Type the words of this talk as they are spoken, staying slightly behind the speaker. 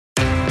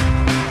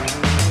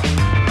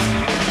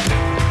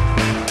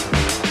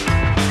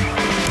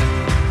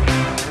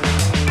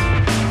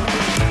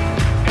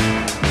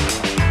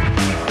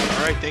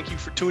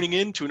tuning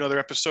in to another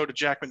episode of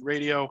Jackman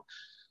Radio.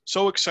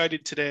 So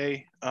excited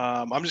today.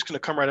 I'm just going to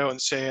come right out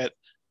and say it.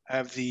 I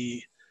have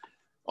the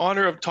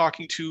honor of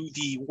talking to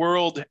the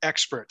world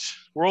expert,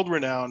 world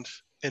renowned,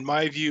 in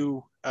my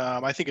view.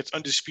 I think it's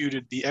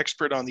undisputed, the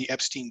expert on the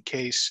Epstein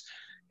case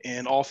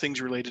and all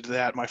things related to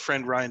that. My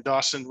friend Ryan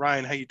Dawson.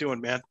 Ryan, how you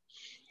doing, man?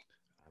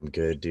 I'm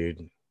good,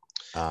 dude.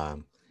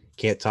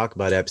 Can't talk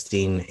about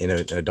Epstein in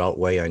an adult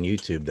way on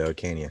YouTube, though,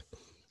 can you?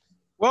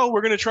 Well,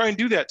 we're going to try and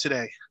do that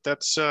today.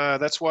 That's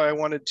why I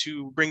wanted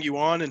to bring you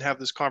on and have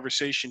this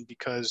conversation,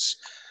 because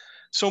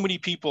so many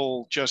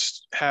people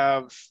just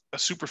have a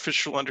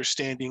superficial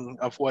understanding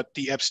of what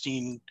the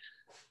Epstein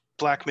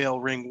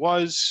blackmail ring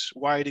was,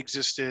 why it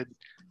existed,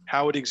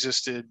 how it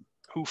existed,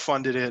 who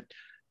funded it,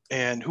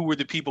 and who were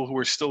the people who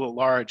are still at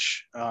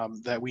large,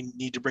 that we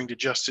need to bring to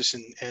justice,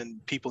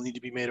 and people need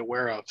to be made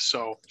aware of.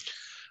 So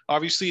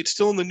obviously it's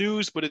still in the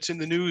news, but it's in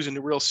the news in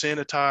a real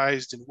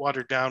sanitized and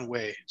watered down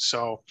way.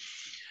 So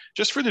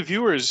just for the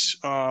viewers,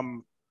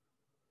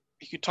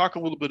 you could talk a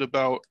little bit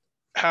about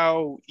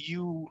how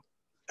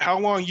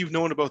long you've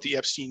known about the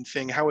Epstein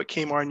thing, how it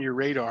came on your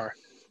radar,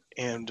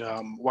 and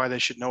why they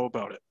should know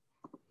about it.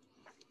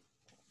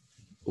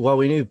 Well,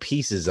 we knew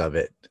pieces of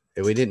it.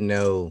 We didn't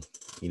know,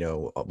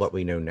 what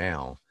we know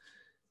now.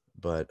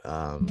 But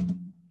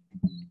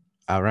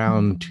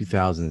around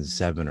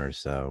 2007 or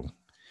so,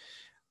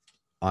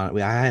 I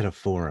had a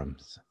forum.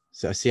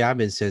 So, see, I've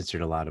been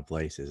censored a lot of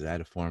places. I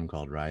had a forum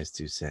called Rise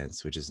to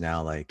Sense, which is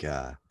now like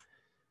a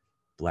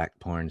black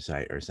porn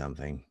site or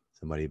something.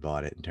 Somebody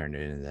bought it and turned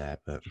it into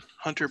that. But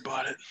Hunter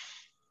bought it.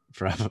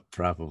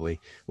 Probably.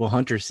 Well,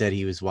 Hunter said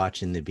he was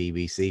watching the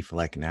BBC for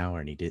like an hour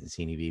and he didn't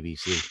see any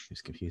BBC. He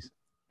was confused.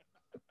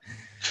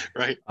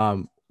 Right.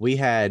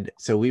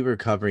 We were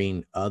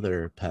covering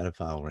other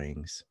pedophile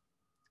rings,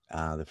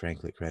 the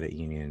Franklin Credit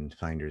Union,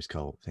 Finders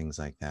Cult, things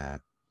like that.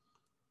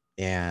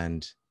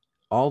 And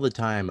all the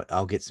time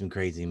I'll get some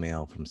crazy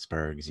mail from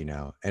Spurgs,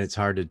 and it's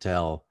hard to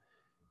tell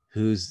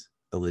who's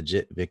a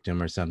legit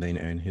victim or something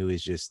and who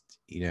is just,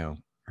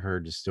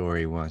 heard the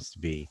story, wants to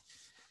be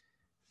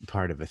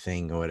part of a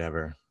thing or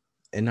whatever.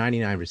 And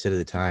 99% of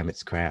the time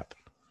it's crap.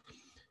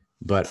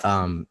 But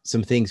some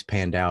things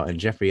panned out, and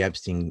Jeffrey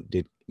Epstein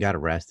got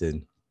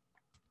arrested.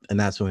 And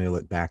that's when we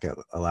look back at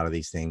a lot of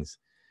these things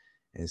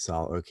and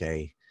saw,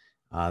 okay,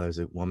 there's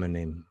a woman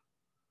named,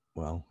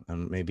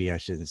 maybe I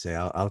shouldn't say,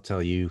 I'll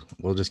tell you,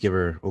 we'll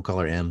call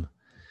her M.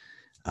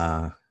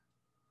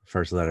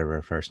 First letter of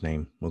her first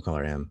name, we'll call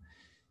her M.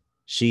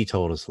 She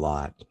told us a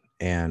lot.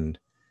 And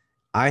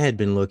I had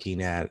been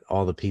looking at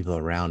all the people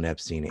around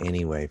Epstein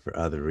anyway for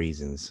other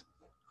reasons,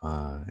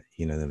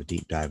 the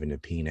deep dive into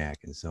PNAC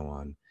and so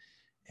on.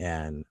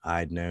 And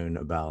I'd known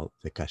about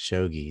the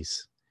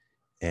Khashoggis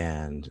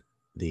and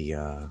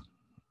the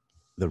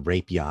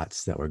rape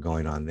yachts that were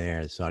going on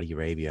there. Saudi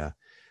Arabia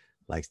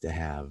likes to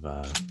have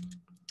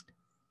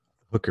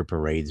hooker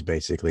parades,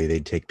 basically.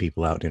 They'd take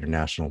people out in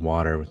international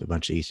water with a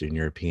bunch of Eastern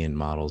European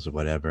models or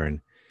whatever.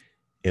 And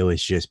it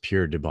was just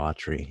pure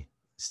debauchery.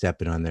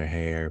 Stepping on their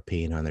hair,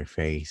 peeing on their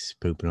face,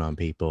 pooping on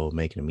people,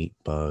 making them eat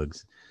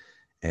bugs,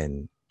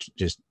 and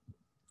just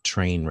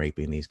train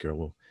raping these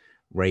girls.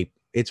 Well,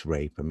 it's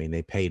rape. I mean,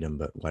 they paid them,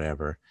 but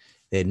whatever.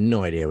 They had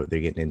no idea what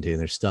they're getting into, and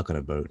they're stuck on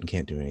a boat and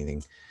can't do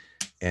anything.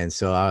 And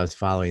so I was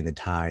following the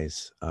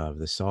ties of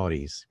the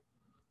Saudis,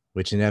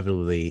 which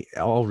inevitably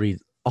all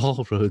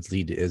roads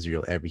lead to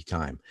Israel every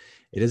time.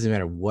 It doesn't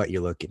matter what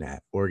you're looking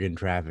at: organ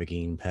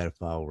trafficking,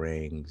 pedophile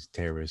rings,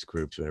 terrorist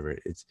groups, whatever.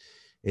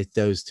 It's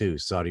those two,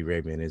 Saudi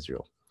Arabia and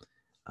Israel.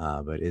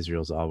 But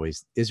Israel's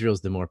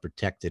the more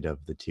protected of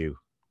the two.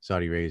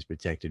 Saudi Arabia is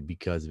protected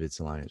because of its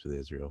alliance with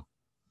Israel.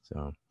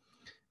 So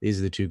these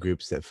are the two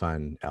groups that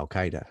fund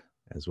Al-Qaeda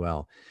as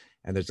well.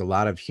 And there's a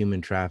lot of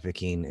human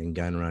trafficking and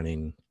gun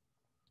running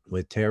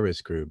with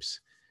terrorist groups,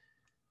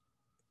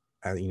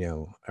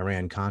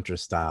 Iran-Contra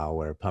style,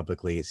 where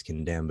publicly it's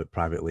condemned, but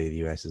privately the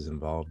U.S. is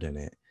involved in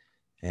it.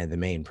 And the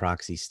main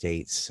proxy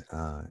states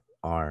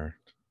are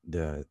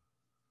the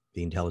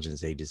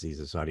intelligence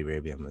agencies of Saudi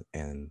Arabia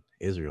and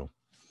Israel.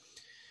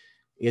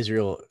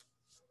 Israel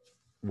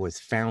was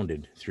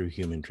founded through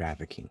human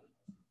trafficking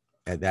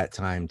at that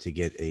time to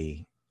get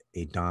a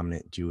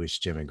dominant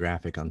Jewish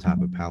demographic on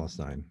top of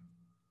Palestine.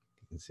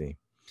 You can see it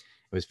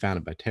was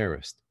founded by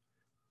terrorists.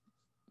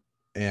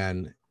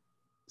 And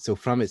so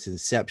from its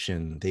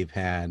inception, they've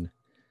had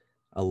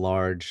a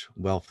large,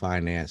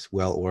 well-financed,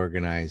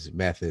 well-organized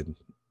method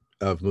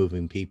of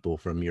moving people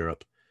from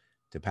Europe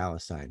to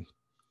Palestine.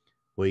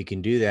 Well, you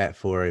can do that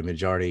for a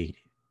majority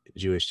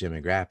Jewish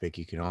demographic.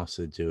 You can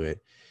also do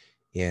it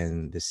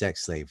in the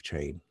sex slave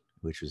trade,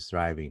 which was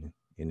thriving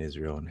in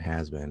Israel and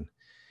has been.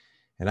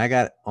 And I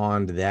got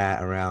onto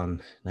that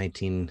around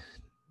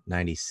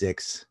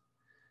 1996,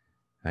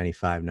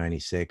 95,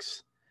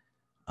 96,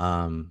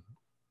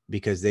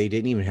 because they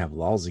didn't even have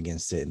laws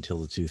against it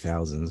until the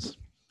 2000s.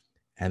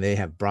 And they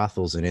have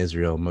brothels in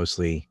Israel,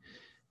 mostly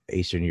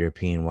Eastern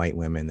European white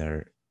women.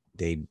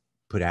 They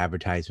put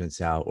advertisements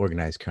out.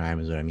 Organized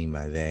crime is what I mean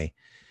by they,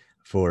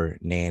 for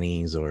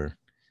nannies or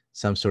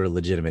some sort of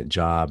legitimate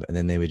job, and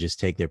then they would just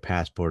take their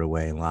passport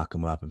away and lock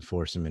them up and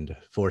force them into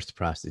forced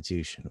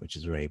prostitution, which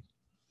is rape.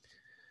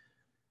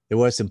 There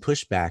was some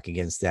pushback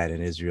against that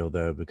in Israel,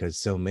 though, because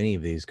so many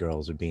of these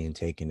girls are being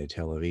taken to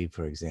Tel Aviv,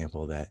 for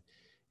example, that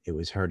it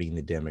was hurting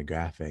the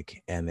demographic.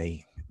 And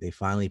they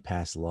finally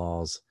passed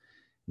laws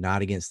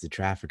not against the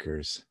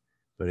traffickers,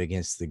 but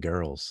against the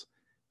girls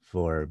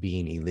for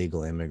being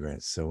illegal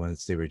immigrants. So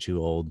once they were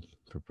too old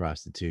for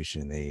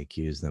prostitution, they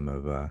accused them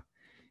of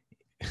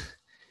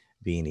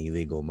being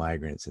illegal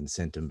migrants and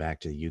sent them back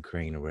to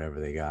Ukraine or wherever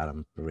they got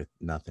them with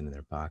nothing in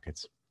their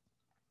pockets.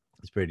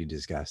 It's pretty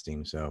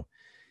disgusting. So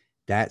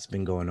that's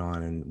been going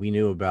on. And we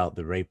knew about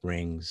the rape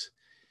rings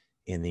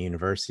in the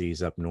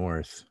universities up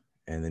north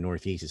and the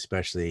Northeast,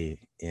 especially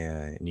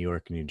in New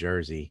York and New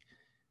Jersey.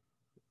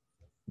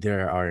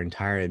 There are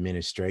entire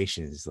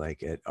administrations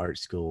like at art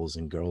schools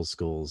and girls'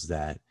 schools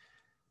that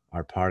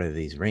are part of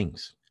these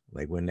rings.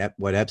 Like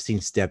what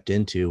Epstein stepped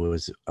into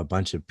was a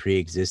bunch of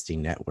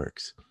pre-existing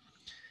networks.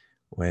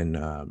 When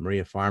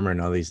Maria Farmer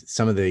and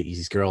some of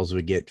these girls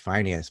would get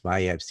financed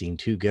by Epstein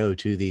to go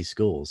to these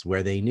schools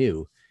where they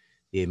knew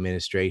the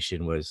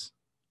administration was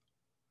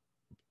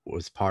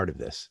part of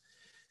this.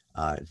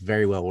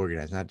 Very well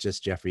organized. Not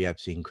just Jeffrey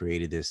Epstein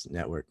created this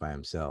network by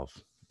himself.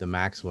 The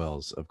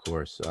Maxwells, of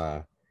course,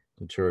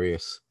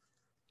 notorious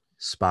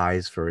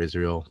spies for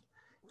Israel,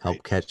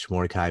 helped catch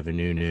Mordecai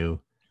Vanunu,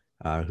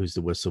 who's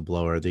the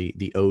whistleblower.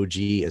 The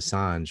OG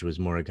Assange was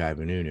Mordecai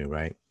Vanunu,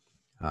 right?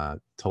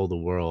 Told the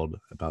world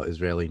about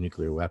Israeli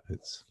nuclear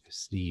weapons.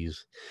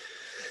 Sneeze.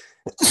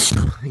 I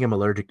think I'm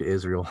allergic to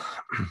Israel.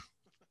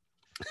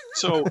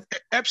 So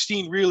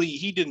Epstein really,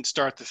 he didn't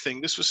start the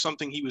thing. This was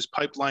something he was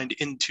pipelined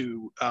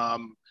into.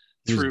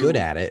 He was good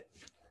at it,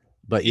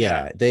 but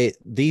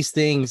these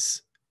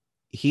things,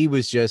 he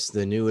was just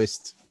the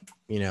newest,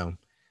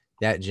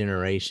 that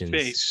generation's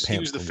face. He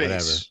was the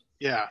face. Whatever.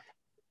 Yeah.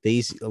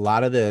 A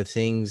lot of the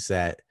things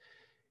that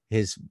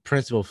his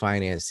principal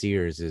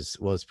financiers his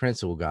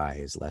principal guy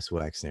is Les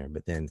Wexner,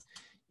 but then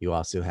you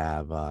also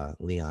have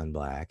Leon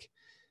Black,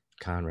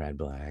 Conrad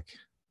Black,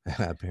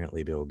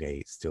 apparently Bill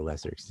Gates to a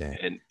lesser extent,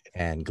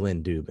 and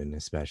Glenn Dubin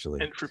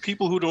especially. And for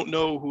people who don't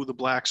know who the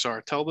Blacks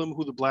are, tell them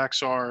who the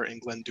Blacks are and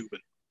Glenn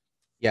Dubin.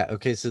 Yeah,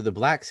 okay, so the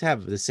Blacks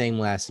have the same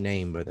last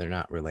name, but they're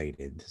not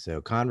related.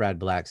 So Conrad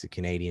Black's a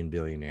Canadian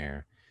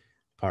billionaire,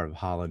 part of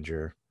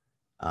Hollinger,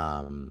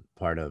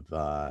 part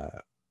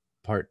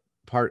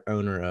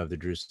owner of the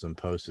Jerusalem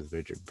Post with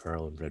Richard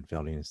Pearl and Fred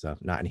Felding and stuff.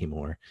 Not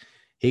anymore.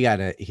 He got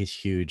his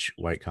huge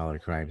white collar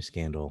crime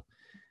scandal,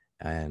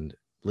 and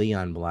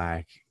Leon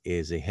Black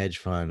is a hedge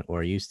fund,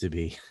 or used to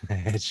be a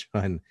hedge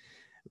fund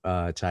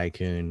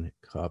tycoon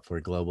for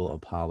Global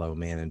Apollo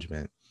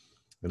Management,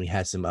 and he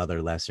has some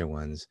other lesser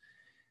ones.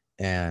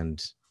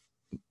 And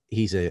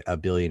he's a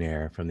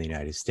billionaire from the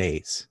United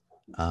States,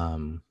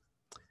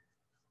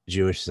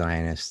 Jewish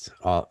Zionist.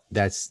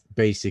 That's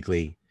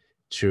basically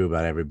true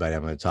about everybody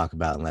I'm going to talk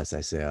about, unless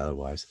I say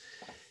otherwise.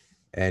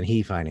 And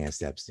he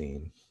financed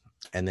Epstein.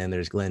 And then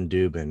there's Glenn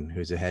Dubin,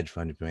 who's a hedge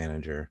fund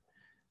manager,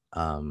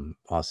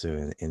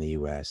 also in the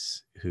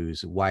US,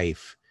 whose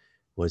wife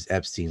was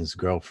Epstein's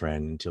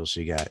girlfriend until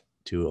she got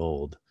too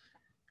old,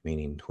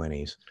 meaning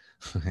 20s.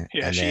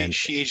 Yeah, and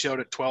she aged out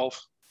at 12.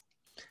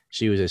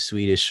 She was a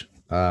Swedish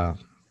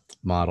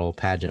model,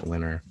 pageant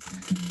winner.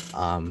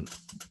 Her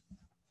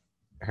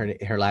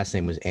last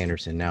name was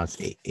Anderson. Now it's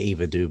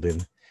Ava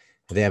Dubin.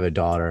 They have a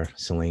daughter,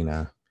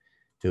 Selena,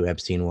 who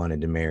Epstein wanted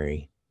to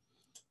marry.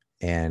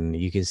 And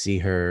you can see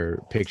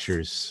her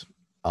pictures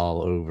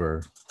all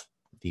over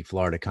the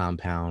Florida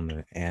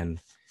compound and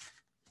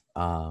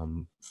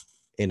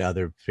in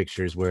other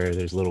pictures where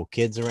there's little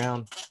kids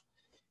around.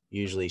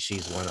 Usually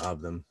she's one of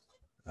them.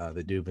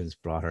 The Dubins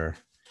brought her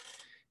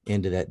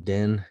into that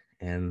den.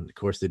 And of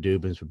course, the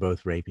Dubins were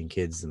both raping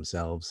kids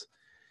themselves.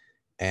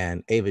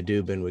 And Ava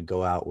Dubin would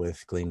go out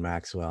with Ghislaine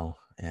Maxwell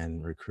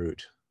and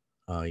recruit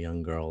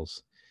young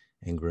girls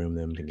and groom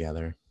them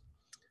together.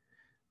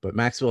 But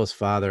Maxwell's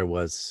father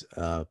was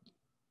a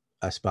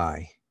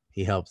spy.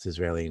 He helped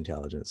Israeli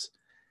intelligence.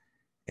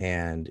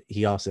 And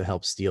he also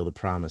helped steal the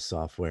PROMIS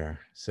software.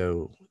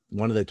 So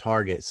one of the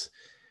targets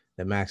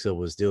that Maxwell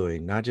was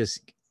doing, not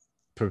just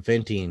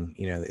preventing,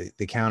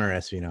 the counter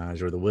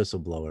espionage or the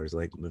whistleblowers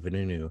like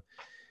Vanunu,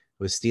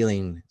 was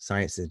stealing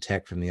science and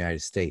tech from the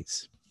United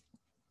States.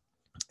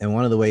 And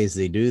one of the ways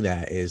they do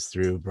that is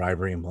through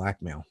bribery and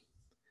blackmail.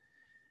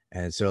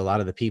 And so a lot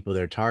of the people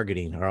they're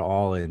targeting are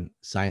all in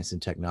science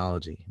and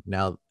technology.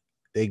 Now,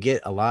 they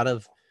get a lot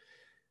of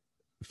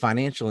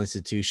financial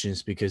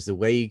institutions because the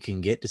way you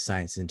can get to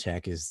science and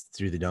tech is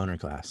through the donor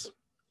class.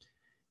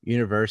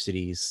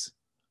 Universities,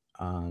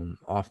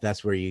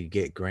 that's where you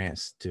get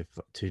grants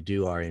to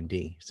do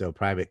R&D. So a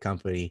private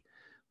company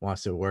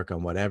wants to work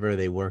on whatever,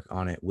 they work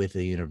on it with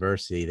the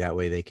university. That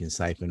way they can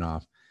siphon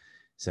off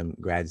some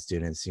grad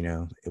students,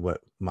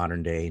 what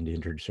modern day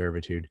indentured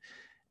servitude,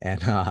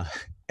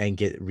 and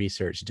get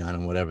research done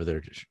on whatever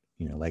they're,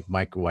 like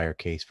MicroWire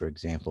case, for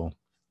example,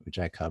 which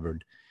I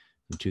covered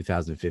from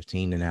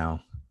 2015 to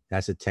now.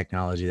 That's a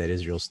technology that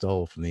Israel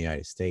stole from the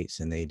United States,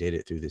 and they did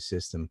it through the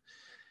system.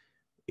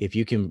 If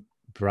you can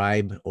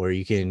bribe or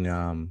you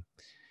can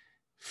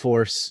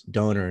force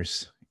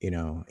donors,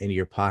 into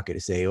your pocket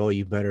to say, oh,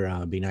 you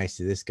better be nice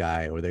to this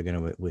guy, or they're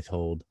going to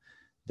withhold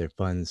their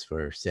funds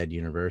for said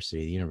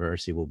university. The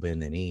university will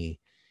bend the knee,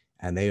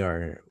 and they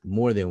are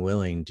more than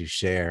willing to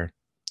share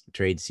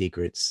trade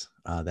secrets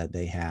that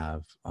they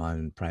have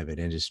on private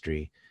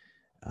industry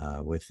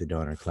with the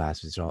donor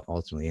class, which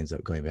ultimately ends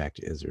up going back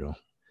to Israel.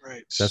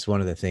 Right. So that's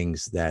one of the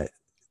things that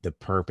the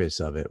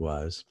purpose of it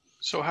was.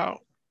 So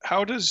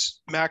how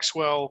does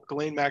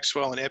Ghislaine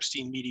Maxwell and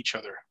Epstein meet each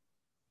other?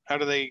 How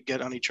do they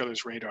get on each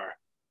other's radar?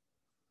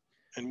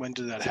 And when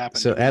did that happen?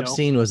 So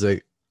Epstein was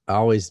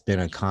always been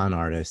a con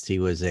artist. He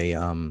was a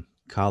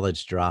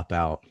college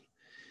dropout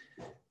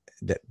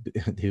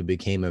who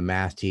became a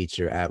math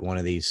teacher at one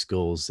of these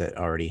schools that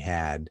already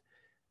had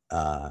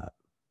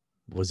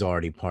was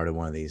already part of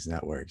one of these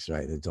networks,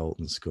 right? The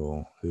Dalton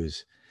School,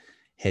 whose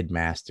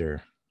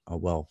headmaster,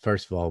 well,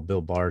 first of all,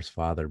 Bill Barr's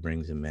father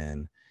brings him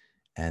in,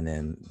 and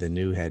then the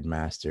new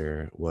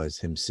headmaster was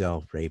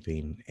himself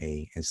raping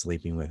and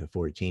sleeping with a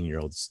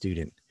 14-year-old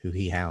student who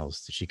he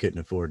housed. She couldn't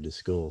afford the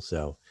school,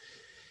 so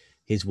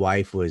his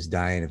wife was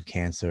dying of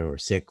cancer or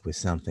sick with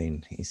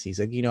something. He's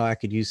like, I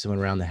could use someone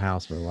around the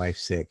house. My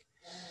wife's sick.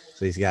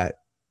 So he's got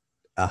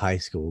a high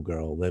school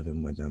girl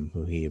living with him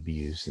who he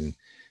abused. And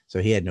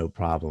so he had no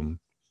problem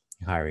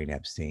hiring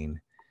Epstein.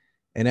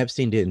 And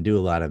Epstein didn't do a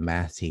lot of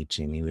math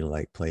teaching. He would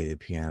like play the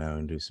piano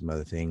and do some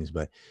other things.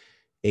 But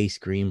Ace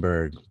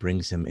Greenberg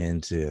brings him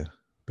into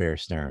Bear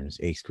Stearns.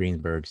 Ace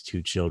Greenberg's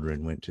 2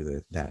 children went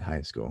to that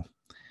high school.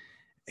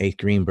 Ace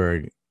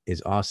Greenberg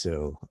is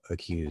also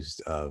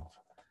accused of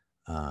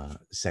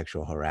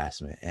sexual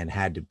harassment and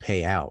had to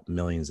pay out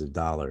millions of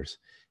dollars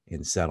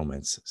in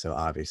settlements. So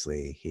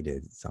obviously he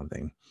did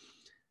something.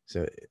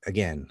 So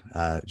again,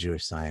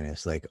 Jewish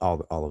Zionists, like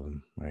all of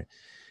them, right?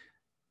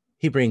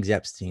 He brings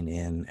Epstein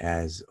in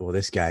as, well,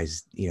 this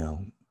guy's,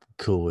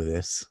 cool with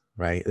this,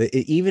 right?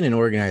 Even in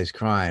organized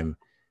crime,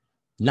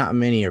 not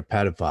many are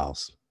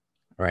pedophiles,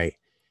 right?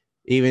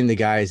 Even the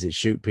guys that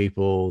shoot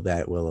people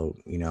that will,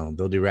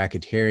 they'll do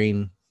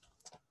racketeering,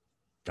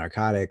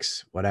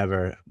 narcotics,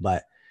 whatever.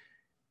 But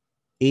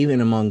even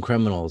among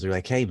criminals, they're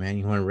like, hey, man,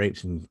 you want to rape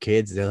some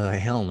kids? They're like,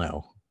 hell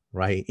no,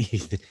 right?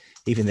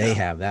 Even they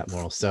have that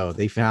moral. So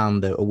they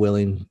found a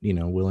willing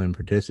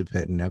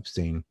participant in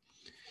Epstein.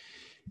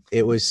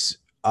 It was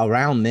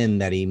around then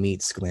that he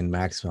meets Ghislaine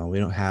Maxwell. We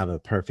don't have a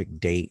perfect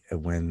date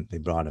of when they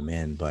brought him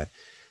in, but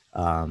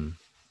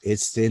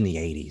it's in the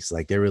 80s.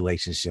 Like, their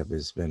relationship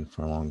has been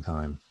for a long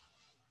time,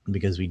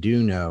 because we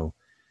do know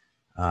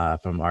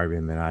from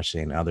Arvin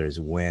Menashe and others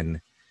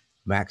when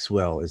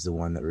Maxwell is the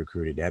one that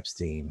recruited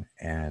Epstein,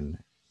 and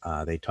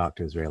they talked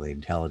to Israeli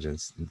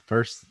intelligence. And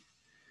first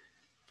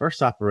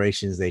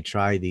operations they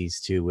try these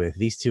two with.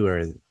 These two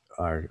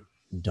are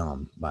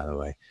dumb, by the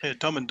way. Yeah,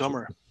 Dumb and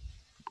Dumber.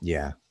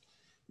 Yeah,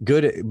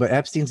 good, but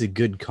Epstein's a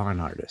good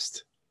con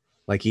artist.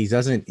 Like, he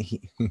doesn't.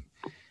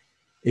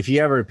 If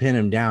you ever pin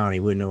him down, he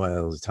wouldn't know what I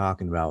was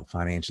talking about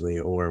financially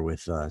or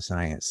with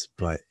science,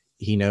 but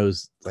he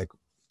knows like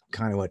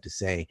kind of what to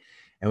say.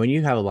 And when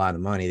you have a lot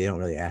of money, they don't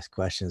really ask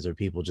questions, or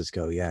people just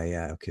go,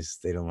 yeah, because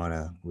they don't want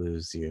to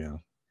lose, the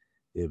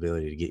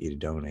ability to get you to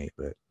donate.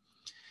 But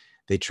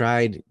they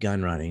tried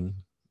gun running.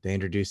 They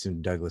introduced him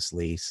to Douglas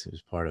Leese,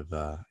 who's part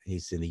of,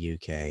 he's in the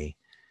UK,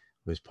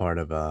 was part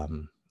of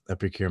a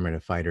procurement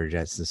of fighter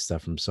jets and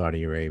stuff from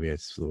Saudi Arabia.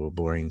 It's a little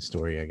boring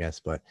story, I guess,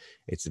 but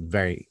it's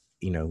very,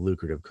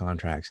 lucrative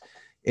contracts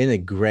in the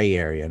gray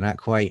area, not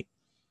quite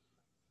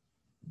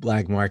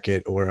black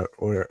market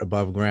or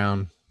above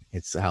ground.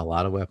 It's how a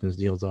lot of weapons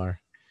deals are.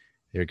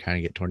 They're kind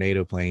of get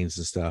tornado planes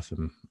and stuff.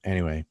 And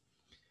anyway,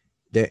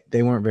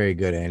 they weren't very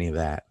good at any of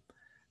that,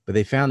 but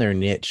they found their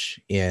niche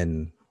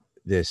in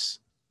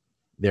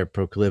their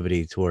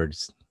proclivity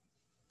towards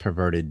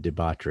perverted,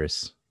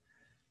 debaucherous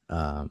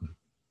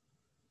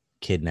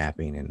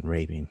kidnapping and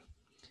raping.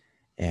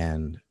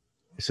 And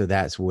so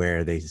that's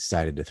where they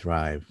decided to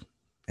thrive.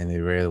 And they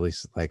really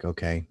like,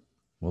 okay,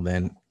 well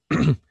then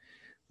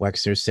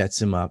Wexner sets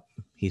him up.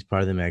 He's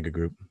part of the mega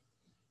group.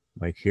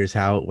 Like, here's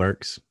how it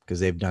works, because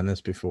they've done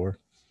this before.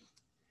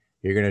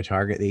 You're going to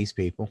target these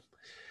people.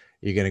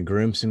 You're going to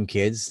groom some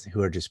kids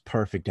who are just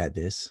perfect at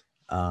this,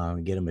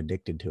 get them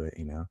addicted to it,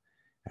 And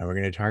we're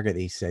going to target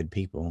these said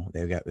people.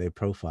 They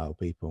profile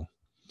people.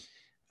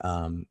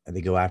 And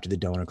they go after the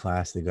donor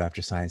class. They go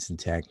after science and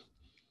tech.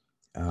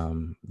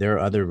 There are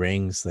other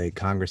rings like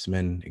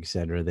congressmen,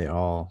 etc. They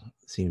all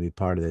seem to be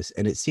part of this.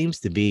 And it seems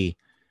to be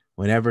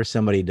whenever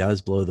somebody does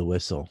blow the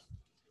whistle,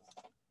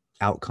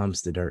 out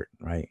comes the dirt,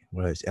 right?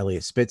 Whether it's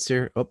Elliot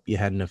Spitzer, oh, you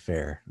had an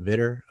affair.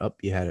 Vitter, oh,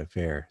 you had an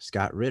affair.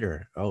 Scott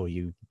Ritter, oh,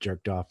 you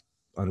jerked off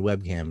on a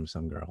webcam with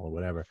some girl or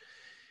whatever.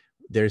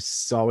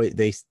 There's always,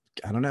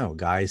 I don't know,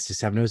 guys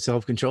just have no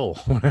self-control,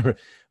 whatever.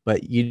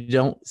 But you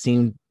don't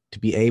seem to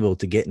be able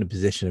to get in a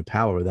position of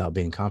power without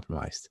being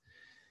compromised.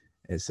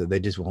 And so they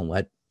just won't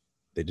let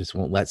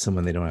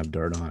someone they don't have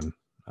dirt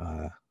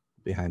on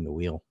behind the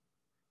wheel.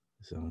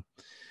 So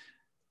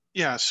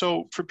Yeah,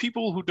 so for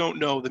people who don't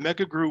know, the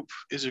Mega Group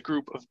is a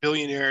group of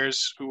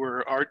billionaires who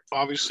are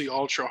obviously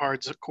ultra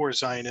hardcore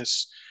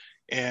Zionists.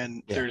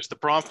 And Yeah. there's the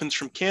Bronfmans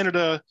from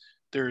Canada,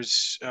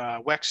 there's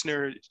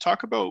Wexner.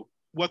 Talk about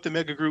what the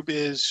Mega Group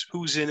is,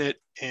 who's in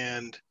it,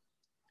 and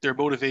their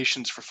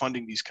motivations for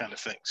funding these kind of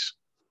things.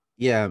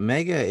 Yeah,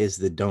 Mega is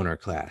the donor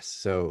class.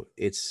 So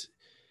it's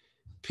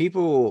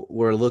people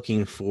were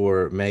looking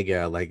for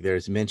Mega, like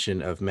there's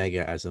mention of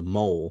Mega as a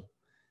mole.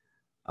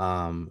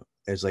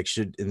 It's like,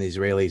 should in the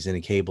Israelis in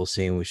the cable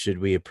saying, well, should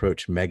we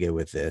approach Mega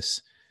with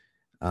this?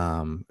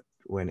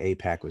 When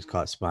APAC was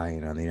caught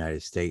spying on the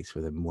United States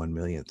for the 1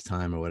 millionth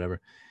time or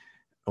whatever,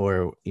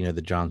 or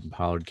the Jonathan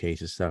Pollard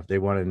case and stuff. They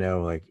want to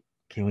know, like,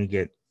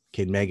 can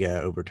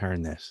Mega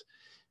overturn this?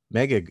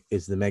 Mega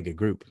is the Mega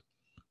Group,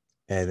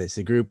 and it's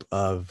a group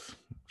of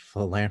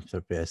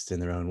philanthropists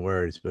in their own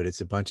words, but it's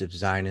a bunch of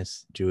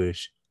Zionist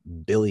Jewish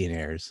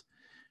billionaires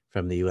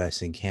from the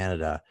US and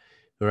Canada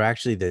who are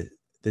actually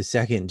the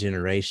second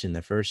generation.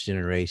 The first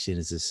generation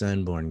is the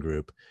Sunborn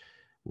Group,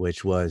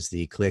 which was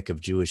the clique of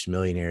Jewish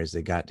millionaires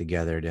that got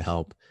together to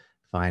help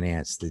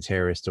finance the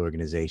terrorist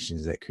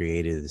organizations that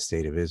created the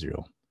state of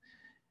Israel.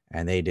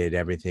 And they did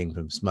everything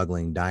from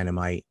smuggling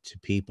dynamite to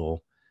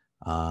people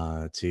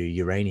to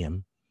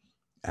uranium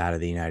out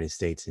of the United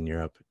States and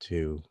Europe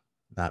to,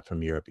 not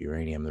from Europe,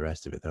 uranium, the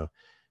rest of it though,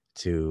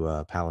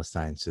 to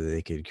Palestine so that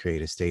they could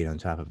create a state on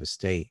top of a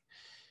state.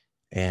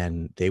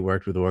 And they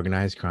worked with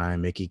organized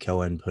crime. Mickey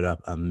Cohen put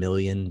up $1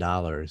 million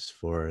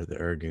for the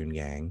Irgun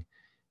gang.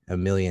 $1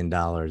 million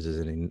is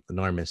an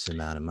enormous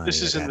amount of money.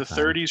 This is in the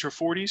 30s or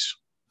 40s?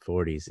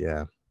 40s,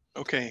 yeah.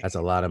 Okay. That's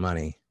a lot of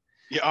money.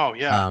 Yeah. Oh,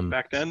 yeah.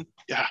 Back then?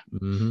 Yeah.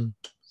 Mm-hmm.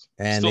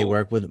 And they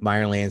work with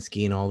Meyer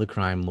Lansky and all the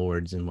crime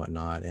lords and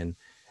whatnot. And,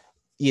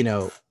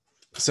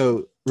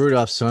 so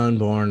Rudolph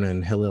Sonborn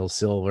and Hillel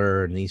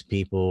Silver and these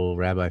people,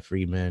 Rabbi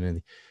Friedman,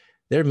 and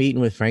they're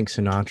meeting with Frank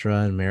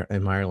Sinatra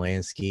and Meyer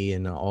Lansky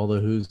and all the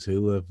who's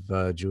who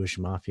of Jewish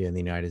mafia in the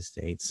United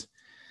States.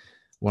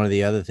 One of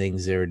the other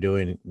things they were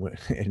doing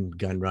in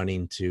gun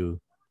running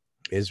to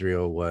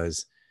Israel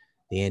was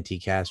the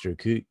anti-Castro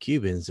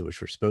Cubans,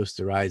 which were supposed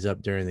to rise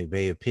up during the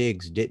Bay of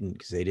Pigs, didn't,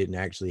 because they didn't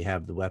actually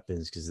have the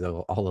weapons, because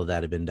all of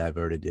that had been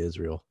diverted to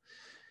Israel.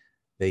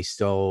 They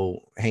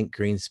stole, Hank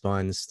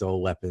Greenspun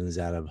stole weapons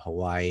out of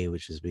Hawaii,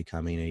 which is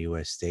becoming a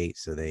U.S. state.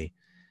 So they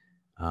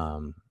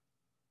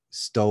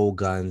stole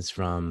guns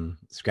from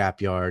scrap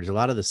yards. A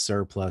lot of the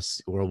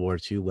surplus World War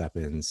II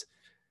weapons,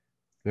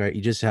 right?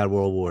 You just had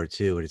World War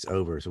II and it's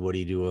over. So what do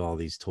you do with all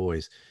these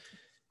toys?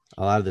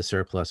 A lot of the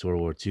surplus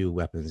World War II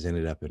weapons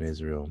ended up in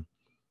Israel.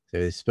 So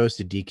they're supposed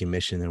to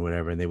decommission or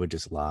whatever, and they would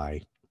just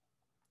lie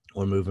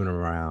or moving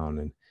around.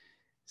 And,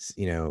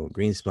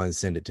 Greenspun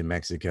sent it to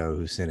Mexico,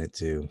 who sent it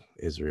to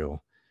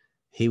Israel.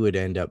 He would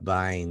end up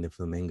buying the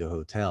Flamingo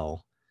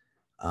Hotel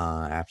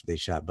after they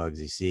shot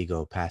Bugsy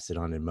Siegel, passed it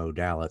on to Mo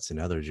Dalitz,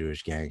 another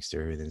Jewish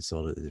gangster, then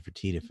sold it to the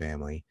Fertitta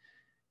family,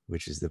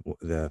 which is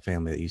the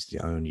family that used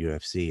to own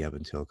UFC up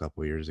until a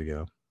couple of years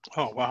ago.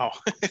 Oh, wow.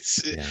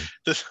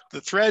 The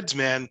threads,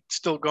 man,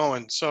 still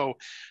going. So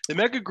the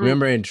Mega Group.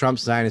 Remember in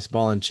Trump's Zionist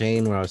Ball and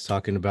Chain where I was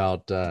talking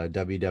about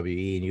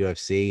WWE and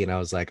UFC, and I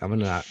was like, I'm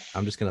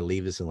just gonna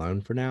leave this alone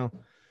for now.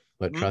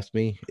 But trust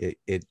me,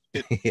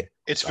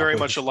 it's very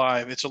much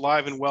alive. It's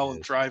alive and well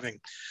and thriving.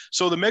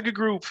 So the Mega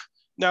Group.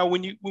 Now,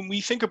 when we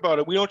think about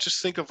it, we don't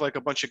just think of like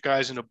a bunch of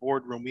guys in a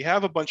boardroom. We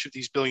have a bunch of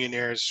these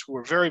billionaires who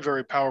are very,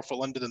 very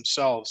powerful unto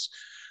themselves.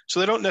 So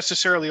they don't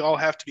necessarily all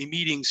have to be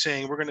meeting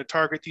saying we're going to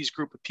target these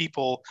group of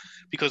people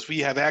because we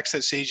have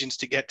access agents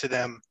to get to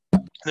them.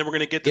 And then we're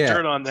going to get the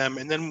dirt on them.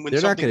 And then when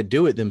they're not going to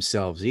do it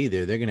themselves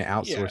either. They're going to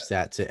outsource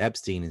that to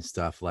Epstein and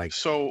stuff. Like,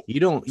 so you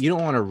don't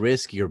want to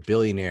risk your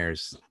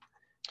billionaires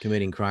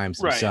committing crimes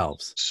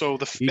themselves. So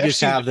you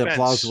just have the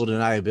plausible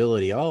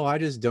deniability. Oh, I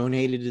just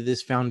donated to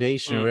this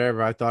foundation or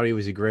whatever. I thought he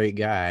was a great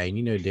guy,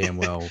 and damn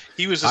well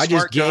he was. I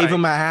just gave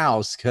him a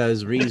house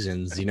because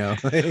reasons,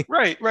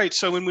 Right.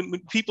 So when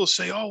people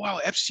say, "Oh wow,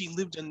 Epstein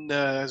lived in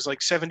like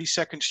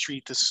 72nd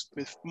Street, this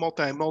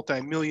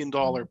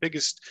multi-million-dollar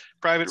biggest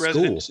private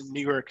residence in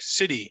New York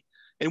City,"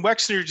 and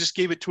Wexner just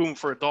gave it to him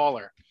for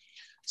 $1.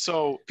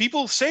 So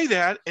people say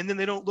that, and then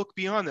they don't look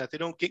beyond that. They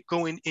don't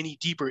go in any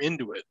deeper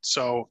into it.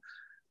 So.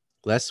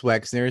 Les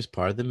Wexner is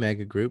part of the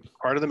Mega Group.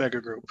 Part of the Mega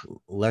Group.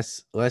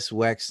 Les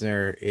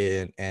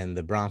Wexner and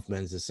the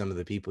Bronfmans and some of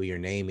the people you're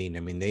naming.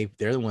 I mean,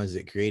 they're the ones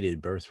that created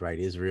Birthright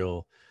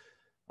Israel.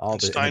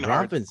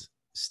 Steinhardt. The Bronfmans.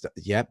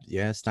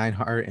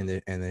 Steinhardt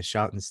and the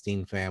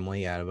Schottenstein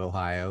family out of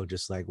Ohio,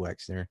 just like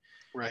Wexner.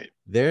 Right.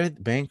 They're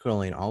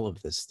bankrolling all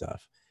of this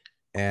stuff,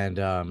 and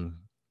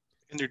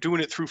they're doing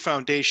it through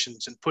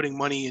foundations and putting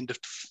money into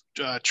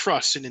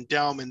trusts and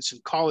endowments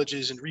and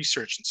colleges and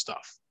research and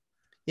stuff.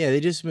 Yeah,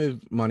 they just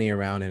move money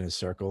around in a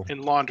circle.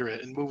 And launder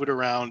it and move it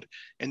around.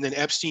 And then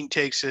Epstein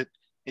takes it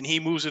and he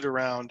moves it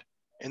around.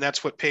 And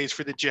that's what pays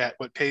for the jet,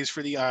 what pays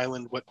for the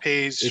island, what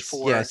pays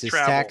for travel. It's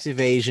tax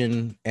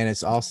evasion. And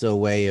it's also a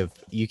way of,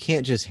 you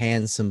can't just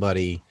hand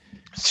somebody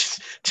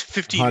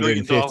 $15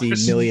 million.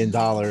 $150 million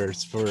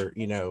for,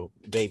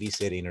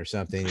 babysitting or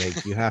something.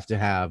 Like, you have to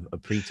have a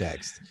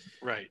pretext.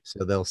 Right.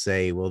 So they'll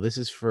say, well, this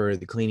is for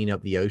the cleaning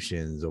up the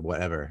oceans or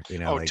whatever, Oh,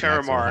 like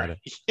Maxwell Terramar.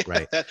 had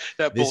right. That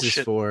This is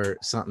bullshit. for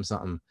something,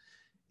 something.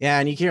 Yeah.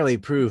 And you can't really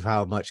prove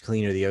how much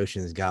cleaner the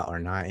oceans got or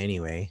not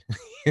anyway,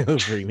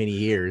 for many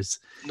years.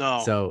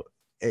 No. So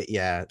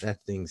yeah, that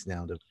thing's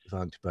now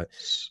defunct, but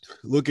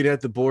looking at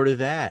the board of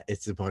that,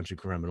 it's a bunch of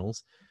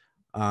criminals.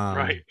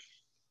 Right.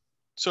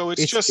 So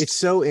it's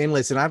so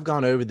endless, and I've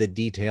gone over the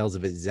details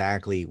of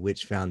exactly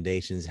which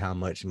foundations, how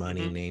much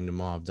money, named them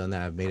all. I've done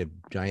that. I've made a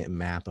giant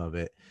map of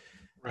it.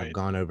 Right. I've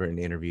gone over it in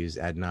interviews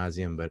ad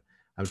nauseum, but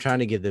I'm trying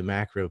to give the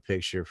macro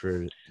picture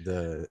for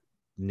the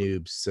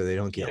noobs so they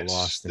don't get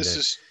lost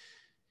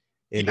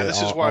into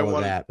all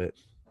of that. But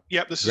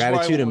yeah, this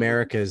Gratitude is why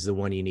America is the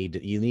one you need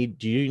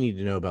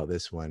to know about.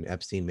 This one,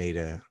 Epstein made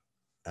an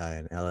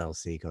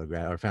LLC called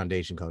or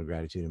foundation called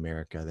Gratitude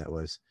America that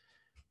was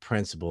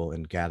principal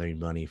in gathering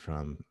money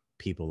from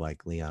people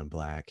like Leon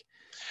Black.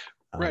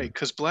 Right,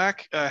 because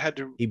Black had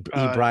to. He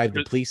bribed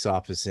the police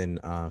office in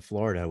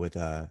Florida with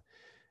a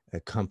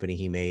company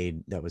he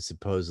made that was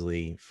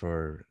supposedly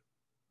for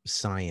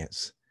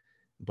science,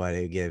 but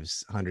it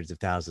gives hundreds of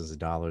thousands of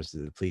dollars to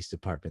the police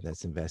department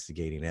that's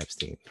investigating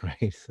Epstein.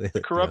 Right, the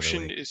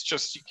corruption is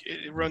just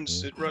it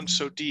runs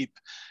so deep.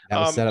 That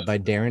was set up by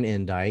Darren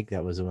Endyke.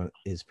 That was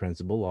his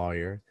principal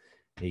lawyer.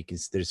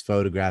 There's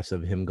photographs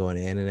of him going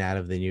in and out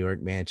of the New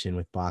York mansion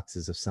with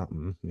boxes of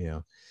something,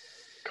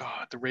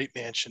 God, the rape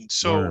mansion.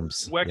 So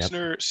Worms.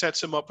 Wexner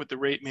sets him up with the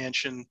rape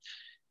mansion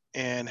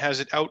and has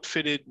it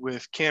outfitted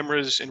with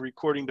cameras and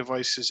recording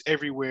devices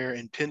everywhere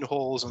and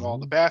pinholes in all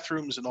the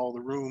bathrooms and all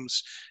the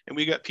rooms. And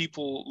we got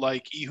people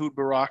like Ehud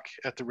Barak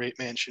at the rape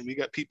mansion. We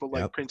got people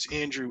like Prince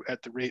Andrew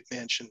at the rape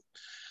mansion.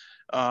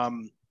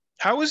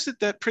 How is it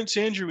that Prince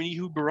Andrew and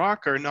Ehud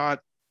Barak are not,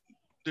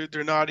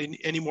 they're not in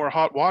any more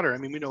hot water? I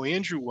mean, we know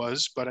Andrew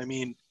was, but I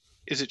mean,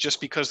 is it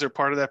just because they're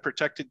part of that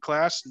protected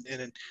class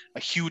and a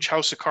huge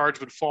house of cards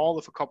would fall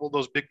if a couple of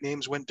those big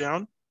names went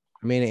down?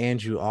 I mean,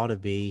 Andrew ought to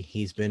be.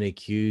 He's been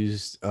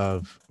accused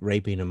of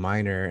raping a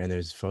minor, and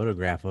there's a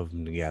photograph of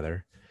them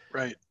together.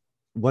 Right.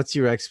 What's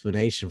your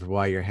explanation for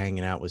why you're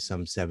hanging out with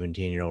some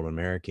 17-year-old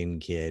American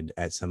kid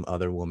at some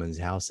other woman's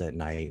house at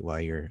night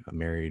while you're a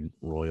married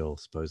royal,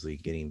 supposedly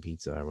getting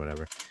pizza or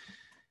whatever?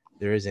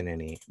 There isn't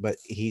any, but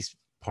he's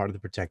part of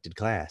the protected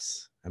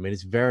class. I mean,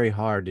 it's very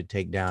hard to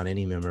take down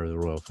any member of the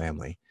royal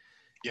family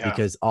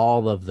because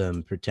all of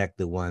them protect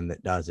the one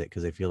that does it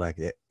because they feel like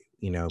it.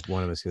 If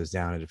one of us goes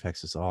down, it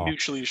affects us all.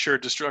 Mutually assured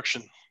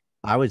destruction.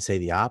 I would say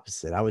the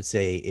opposite. I would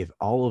say if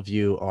all of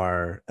you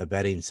are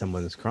abetting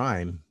someone's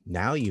crime,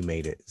 now you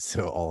made it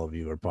so all of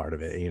you are part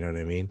of it. You know what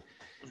I mean?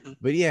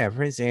 But yeah,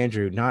 Prince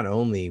Andrew, not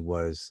only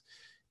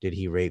did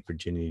he rape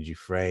Virginia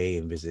Giuffre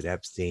and visit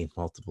Epstein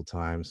multiple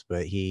times,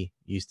 but he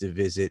used to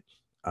visit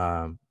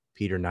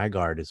Peter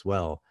Nygard as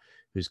well,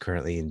 who's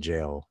currently in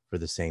jail for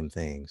the same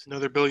things.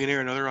 Another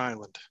billionaire, another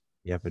island.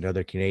 Yep,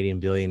 another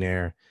Canadian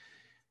billionaire.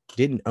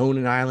 Didn't own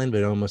an island,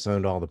 but almost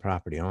owned all the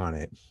property on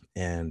it.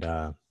 And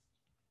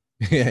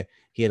he had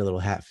a little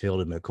Hatfield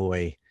and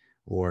McCoy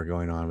war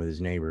going on with his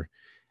neighbor,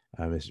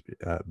 Mr.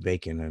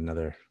 Bacon,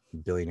 another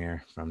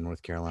billionaire from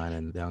North Carolina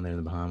and down there in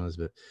the Bahamas.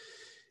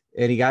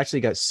 And he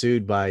actually got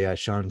sued by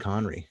Sean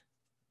Connery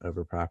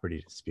over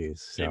property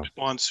disputes. So. James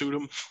Bond sued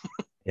him.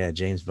 Yeah,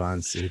 James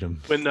Bond sued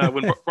him. When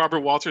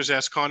Robert Walters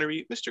asked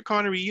Connery, Mr.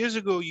 Connery, years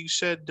ago you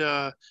said,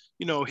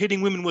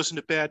 hitting women wasn't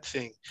a bad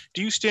thing.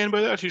 Do you stand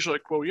by that? He's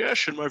like, well,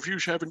 yes, and my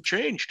views haven't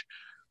changed.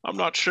 I'm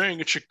not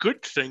saying it's a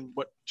good thing,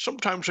 but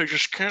sometimes I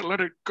just can't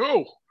let it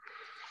go.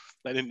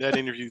 That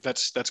interview,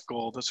 that's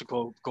gold. That's a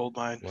gold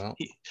mine. Well,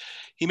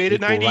 he made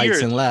it 90 rights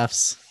years. and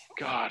lefts.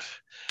 God.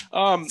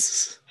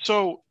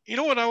 So you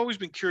know what? I've always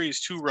been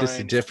curious too, Ryan. Just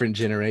a different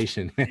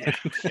generation.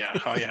 Yeah.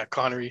 Oh yeah,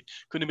 Connery.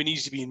 Couldn't have been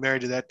easy being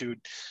married to that dude.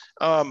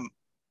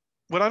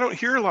 What I don't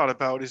hear a lot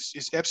about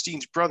is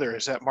Epstein's brother.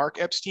 Is that Mark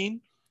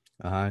Epstein?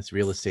 It's a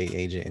real estate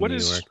agent in New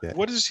York.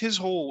 What is his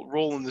whole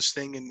role in this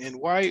thing, and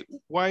why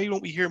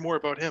don't we hear more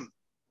about him?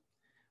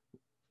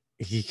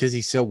 Because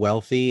he's so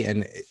wealthy,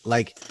 and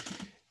like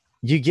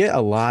you get a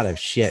lot of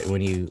shit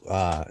when you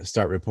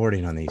start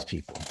reporting on these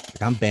people.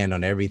 Like, I'm banned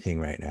on everything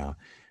right now.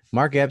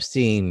 Mark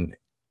Epstein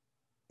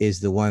is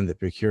the one that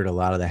procured a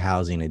lot of the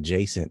housing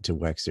adjacent to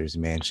Wexner's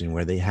mansion,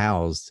 where they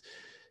housed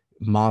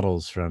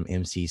models from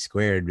MC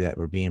Squared that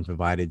were being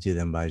provided to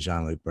them by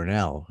Jean-Luc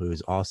Brunel, who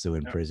is also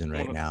in prison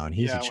right now, and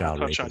he's a child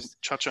rapist.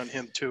 Touch on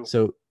him too.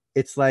 So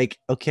it's like,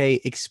 okay,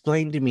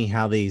 explain to me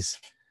how these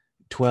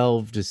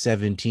 12 to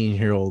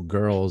 17-year-old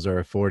girls are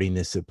affording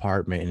this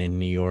apartment in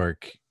New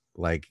York,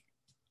 like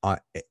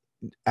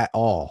at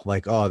all.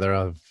 Like,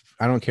 I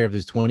don't care if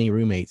there's 20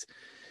 roommates.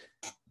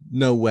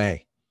 No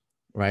way.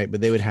 Right.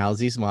 But they would house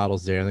these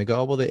models there and they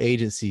go, oh, well, the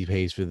agency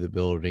pays for the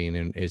building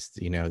and it's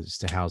just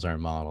to house our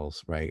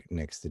models right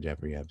next to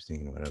Jeffrey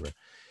Epstein or whatever.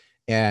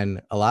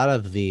 And a lot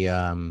of the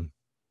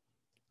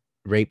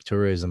rape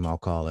tourism, I'll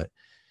call it,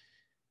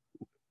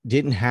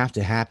 didn't have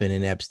to happen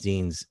in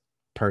Epstein's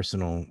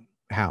personal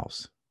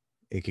house.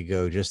 it could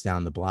go just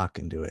down the block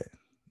and do it.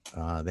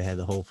 They had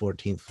the whole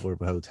 14th floor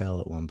hotel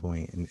at one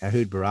point, and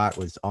Ehud Barak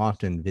was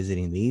often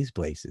visiting these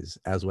places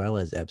as well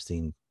as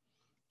Epstein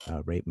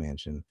rape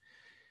mansion.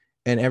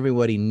 And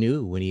everybody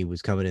knew when he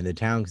was coming into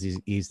town because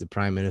he's the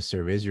prime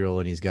minister of Israel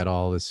and he's got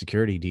all the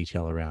security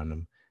detail around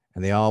him.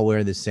 And they all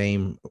wear the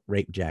same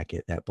rape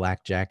jacket, that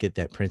black jacket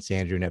that Prince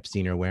Andrew and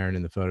Epstein are wearing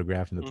in the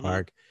photograph in the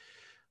park.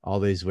 All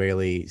the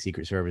Israeli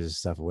Secret Services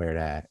stuff wear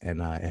that,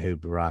 and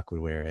Ehud Barak would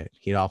wear it.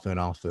 He'd often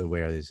also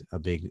wear this a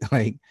big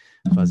like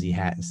fuzzy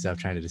hat and stuff,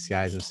 trying to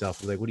disguise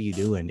himself. Like, what are you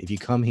doing? If you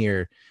come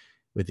here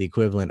with the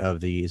equivalent of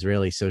the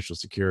Israeli Social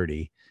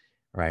Security,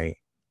 right,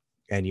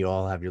 and you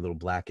all have your little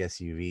black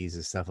SUVs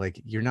and stuff,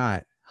 like you're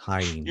not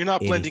hiding. You're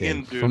not blending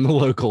in, dude. From the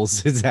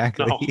locals,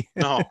 exactly.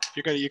 No,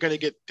 you're gonna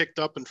get picked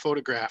up and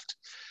photographed.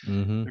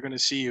 Mm-hmm. They're gonna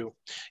see you.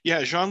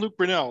 Yeah, Jean-Luc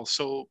Brunel.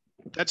 So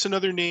that's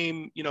another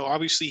name. You know,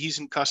 obviously he's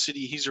in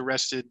custody. He's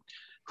arrested.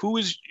 Who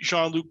is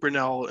Jean-Luc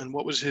Brunel, and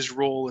what was his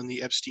role in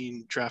the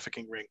Epstein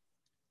trafficking ring?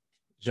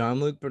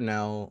 Jean-Luc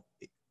Brunel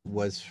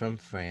was from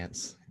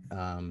France.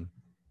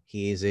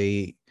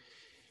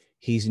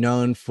 He's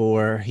known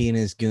for, he and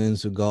his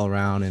goons would go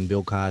around and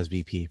Bill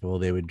Cosby people.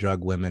 They would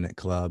drug women at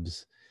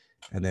clubs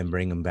and then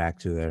bring them back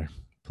to their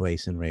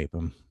place and rape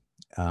them,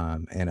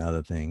 and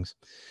other things.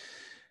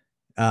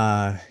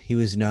 He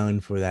was known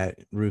for that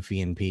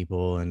roofing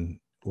people and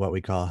what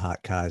we call hot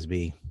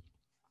Cosby,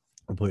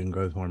 putting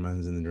growth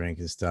hormones in the drink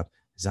and stuff,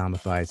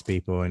 zombifies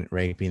people and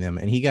raping them.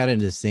 And he got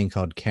into this thing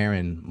called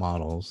Karen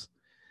Models,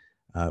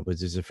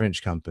 which is a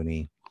French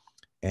company.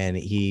 And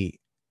he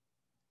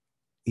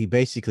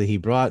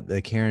brought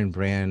the Karen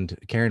brand,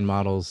 Karen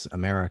Models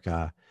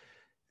America,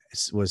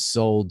 was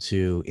sold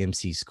to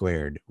MC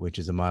Squared, which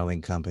is a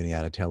modeling company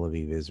out of Tel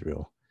Aviv,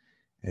 Israel.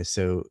 And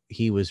so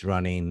he was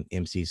running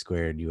MC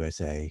Squared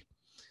USA,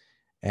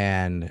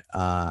 and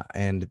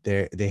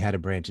they had a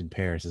branch in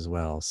Paris as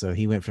well. So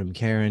he went from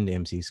Karen to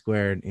MC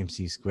Squared.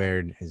 MC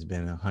Squared has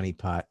been a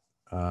honeypot.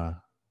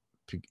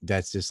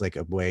 That's just like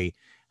a way.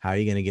 How are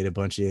you going to get a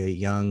bunch of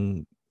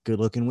young,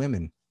 good-looking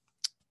women?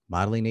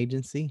 Modeling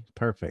agency,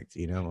 perfect.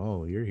 You know,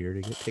 oh, you're here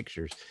to get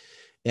pictures.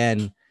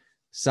 And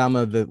some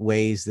of the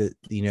ways that,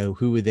 you know,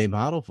 who would they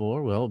model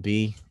for? Well,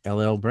 be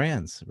LL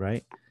brands,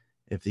 right?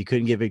 If you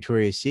couldn't get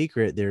Victoria's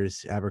Secret,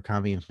 there's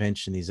Abercrombie and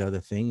Finch and these other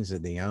things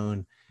that they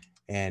own.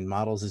 And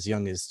models as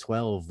young as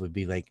 12 would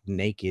be like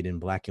naked in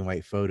black and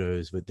white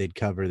photos, but they'd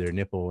cover their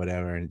nipple or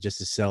whatever, and just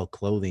to sell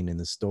clothing in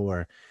the store.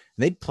 And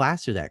they'd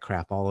plaster that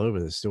crap all over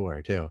the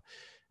store too.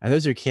 And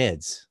those are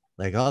kids.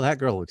 Like, oh, that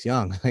girl looks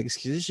young. Like,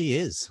 excuse, she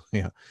is.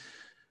 Yeah.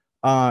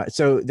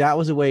 So that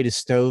was a way to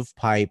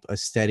stovepipe a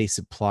steady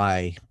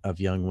supply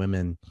of young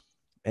women.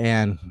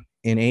 And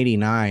in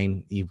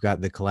 '89, you've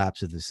got the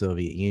collapse of the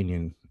Soviet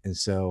Union. And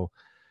so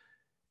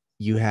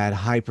you had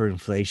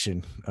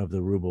hyperinflation of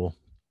the ruble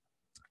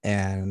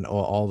and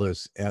all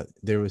those.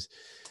 There was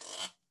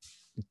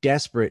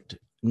desperate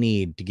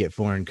need to get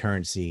foreign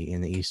currency in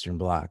the Eastern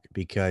Bloc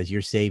because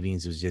your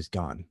savings was just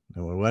gone.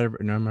 Or whatever,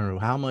 no matter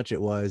how much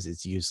it was,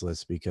 it's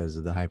useless because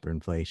of the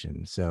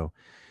hyperinflation. So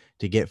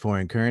to get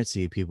foreign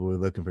currency, people were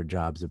looking for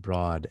jobs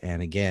abroad.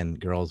 And again,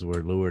 girls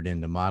were lured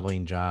into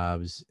modeling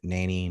jobs,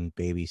 nannying,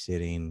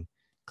 babysitting,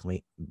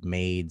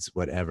 maids,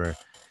 whatever.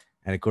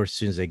 And of course, as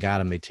soon as they got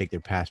them, they take their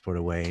passport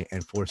away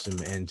and force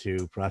them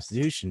into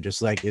prostitution,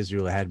 just like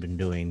Israel had been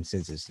doing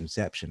since its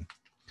inception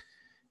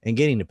and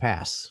getting to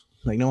pass.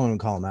 Like, no one would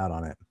call them out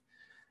on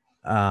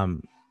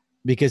it.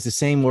 Because the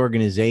same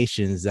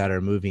organizations that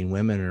are moving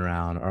women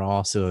around are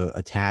also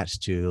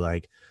attached to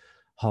like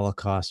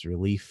Holocaust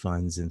relief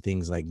funds and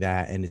things like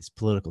that. And it's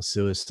political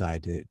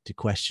suicide to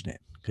question it,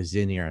 because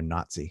then you're a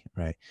Nazi,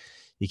 right?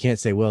 You can't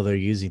say, well, they're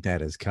using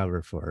that as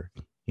cover for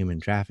human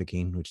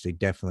trafficking, which they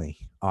definitely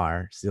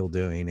are still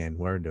doing and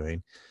were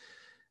doing.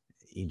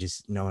 You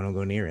just, no one will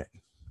go near it.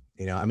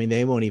 You know, I mean,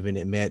 they won't even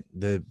admit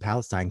the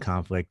Palestine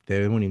conflict.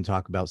 They won't even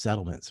talk about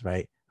settlements,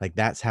 right? Like,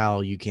 that's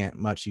how you can't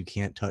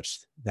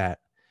touch that,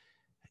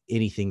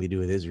 anything to do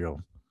with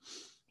Israel.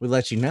 Would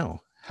let you know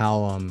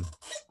how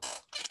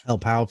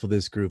powerful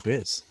this group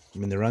is. I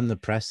mean, they run the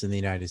press in the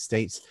United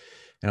States,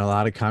 and a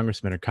lot of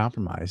congressmen are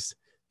compromised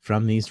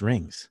from these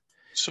rings.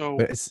 So,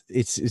 but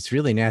it's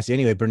really nasty.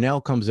 Anyway, Brunel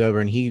comes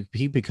over and he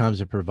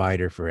becomes a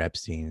provider for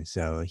Epstein.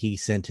 So he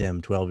sent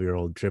him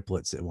 12-year-old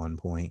triplets at one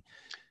point,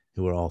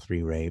 who were all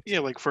 3 raped. Yeah,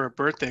 like for a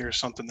birthday or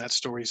something. That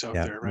story's out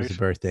there, right? It was a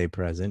birthday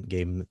present.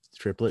 Gave him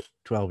triplet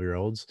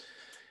 12-year-olds.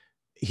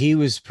 He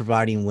was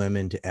providing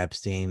women to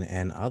Epstein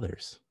and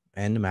others,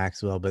 and to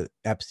Maxwell. But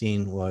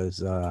Epstein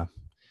was,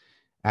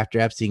 after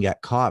Epstein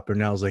got caught,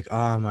 Brunel's like,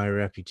 oh, my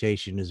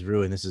reputation is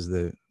ruined. This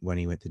is when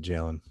he went to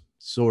jail, and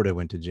sort of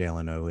went to jail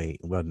in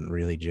 2008. It wasn't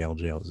really jail.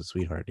 It was a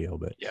sweetheart deal,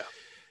 but yeah.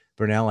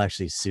 Brunel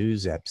actually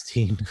sues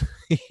Epstein,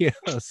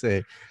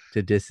 say,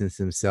 to distance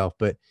himself.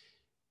 But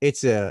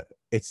it's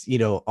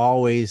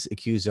always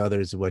accuse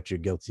others of what you're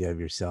guilty of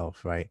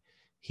yourself, right?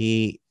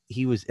 He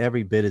was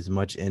every bit as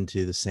much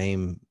into the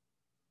same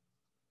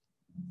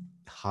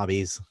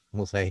hobbies,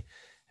 we'll say,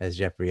 as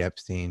Jeffrey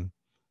Epstein.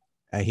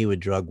 He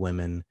would drug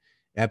women.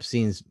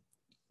 Epstein's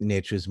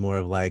niche was more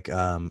of like,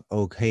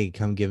 okay,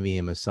 come give me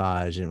a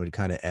massage, and it would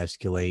kind of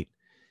escalate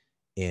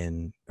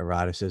in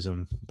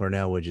eroticism.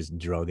 Burnell would just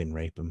drug and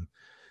rape him.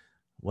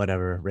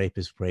 Whatever, rape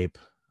is rape.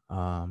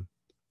 Um,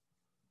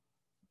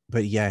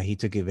 but yeah, he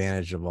took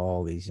advantage of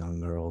all these young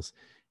girls.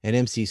 And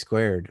MC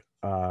Squared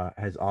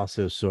has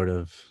also sort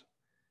of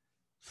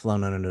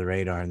flown under the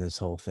radar in this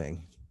whole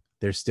thing.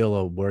 They're still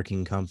a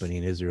working company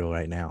in Israel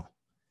right now.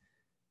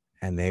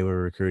 And they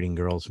were recruiting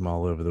girls from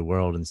all over the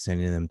world and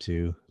sending them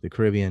to the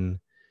Caribbean,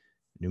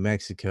 New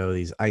Mexico,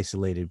 these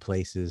isolated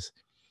places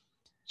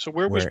So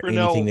where was where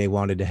anything Brunel? they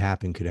wanted to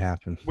happen could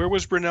happen. Where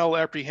was Brunel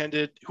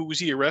apprehended? Who was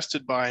he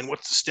arrested by? And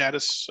what's the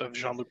status of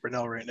Jean-Luc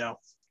Brunel right now?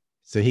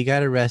 So he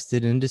got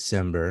arrested in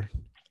December.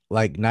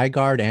 Like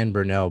Nygaard and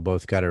Burnell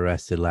both got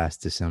arrested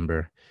last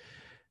December.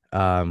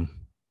 Um,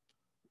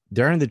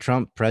 During the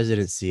Trump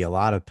presidency, a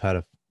lot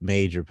of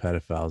major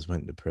pedophiles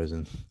went to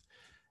prison,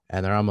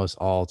 and they're almost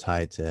all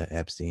tied to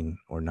Epstein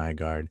or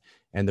Nygaard.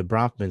 And the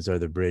Bronfmans are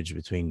the bridge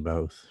between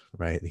both,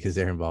 right? Because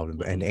they're involved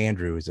in, and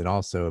Andrew is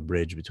also a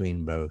bridge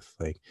between both.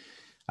 Like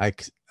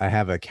I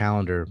have a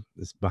calendar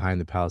that's behind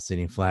the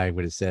Palestinian flag,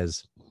 but it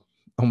says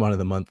on one of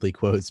the monthly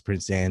quotes,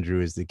 Prince Andrew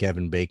is the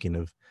Kevin Bacon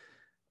of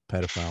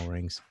pedophile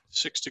rings.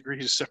 6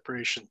 degrees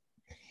separation.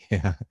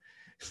 Yeah.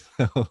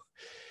 So,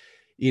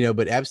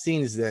 but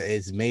Epstein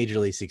is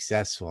majorly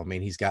successful. I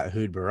mean, he's got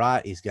Ehud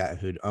Barat, he's got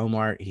Ehud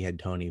Omar, he had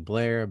Tony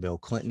Blair, Bill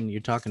Clinton. You're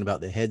talking about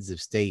the heads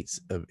of states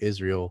of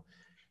Israel,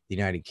 the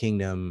United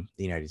Kingdom,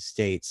 the United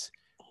States,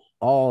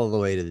 all the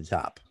way to the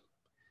top.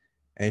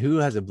 And who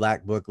has a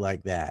black book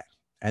like that?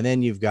 And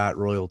then you've got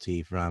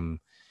royalty from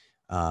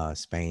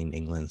Spain,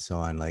 England, so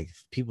on. Like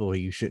people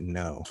you shouldn't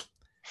know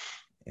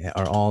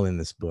are all in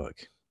this book.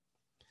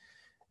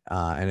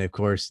 And of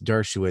course,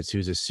 Dershowitz,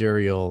 who's a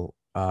serial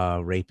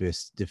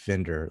rapist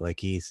defender. Like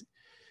he's,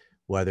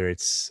 whether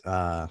it's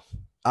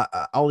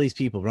all these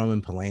people,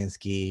 Roman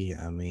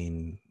Polanski, I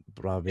mean,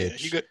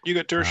 Brovich. Yeah, you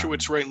got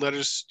Dershowitz writing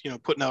letters,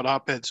 putting out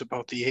op-eds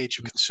about the age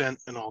of consent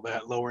and all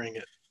that, lowering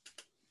it.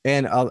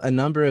 And a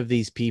number of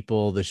these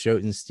people, the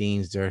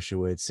Schoensteins,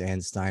 Dershowitz,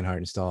 and Steinhardt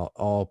and Stahl,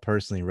 all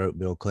personally wrote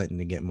Bill Clinton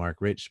to get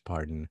Mark Rich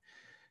pardoned,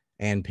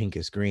 and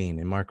Pincus Green.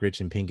 And Mark Rich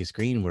and Pincus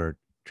Green were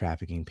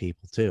trafficking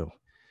people too.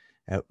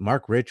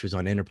 Mark Rich was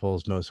on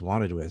Interpol's most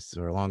wanted list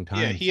for a long time.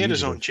 Yeah, he had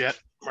his own jet,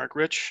 Mark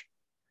Rich.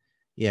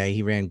 Yeah,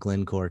 he ran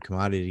Glencore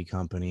commodity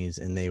companies,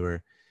 and they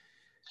were.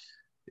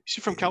 Is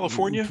he from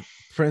California?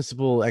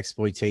 Principal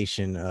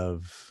exploitation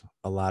of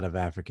a lot of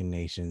African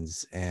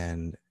nations,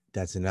 and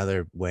that's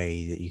another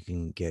way that you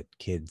can get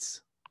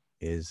kids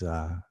is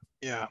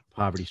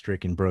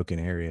poverty-stricken, broken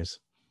areas.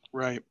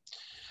 Right.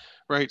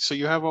 So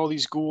you have all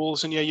these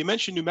ghouls, and yeah, you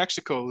mentioned New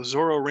Mexico, the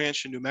Zorro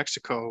Ranch in New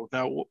Mexico.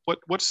 Now,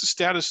 what's the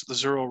status of the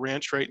Zorro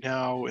Ranch right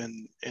now,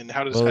 and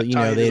how does that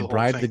tie into they the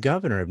bribed whole the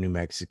governor of New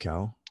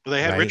Mexico. Well,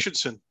 they had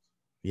Richardson.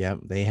 Yeah,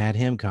 they had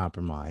him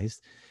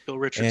compromised. Bill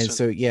Richardson. And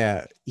so,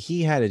 yeah,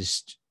 he had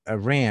a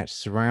ranch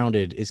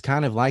surrounded. It's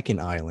kind of like an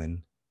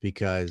island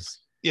because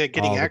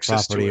getting all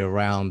access the property to it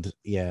around,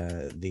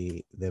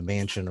 the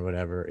mansion or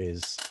whatever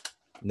is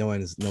no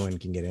one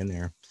can get in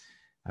there.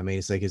 I mean,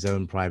 it's like his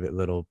own private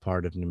little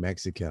part of New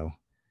Mexico.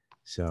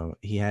 So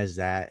he has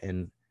that.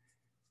 And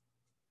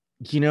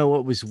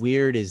what was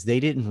weird is they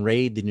didn't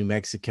raid the New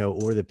Mexico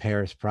or the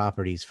Paris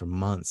properties for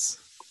months.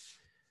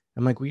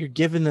 I'm like, well, you're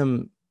giving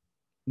them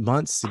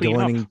months to go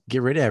in and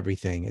get rid of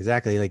everything.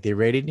 Exactly. Like they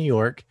raided New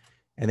York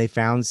and they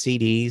found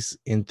CDs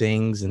and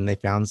things, and they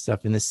found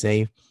stuff in the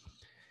safe.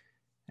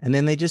 And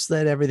then they just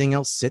let everything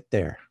else sit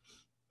there.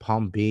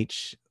 Palm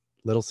Beach,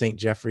 Little St.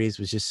 Jeffrey's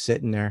was just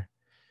sitting there.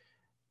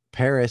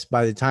 Paris,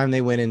 by the time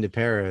they went into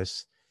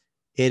Paris,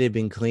 it had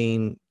been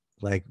clean,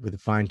 like with a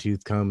fine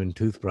tooth comb and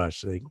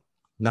toothbrush. Like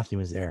nothing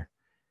was there.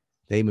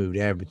 They moved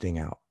everything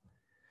out.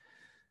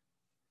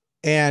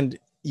 And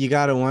you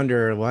got to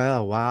wonder,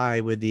 well, why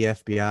would the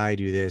FBI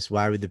do this?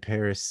 Why would the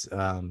Paris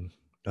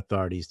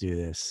authorities do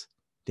this?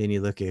 Then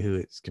you look at who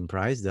it's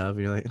comprised of,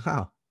 and you're like,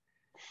 oh,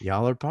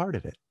 y'all are part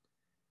of it.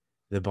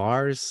 The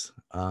bars,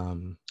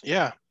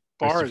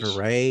 bars,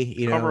 Ray,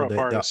 cover-up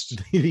artists.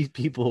 These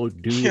people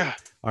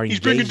are. He's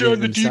bringing down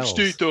the deep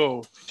state,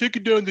 though.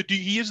 Taking down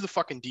he is the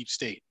fucking deep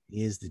state.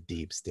 He is the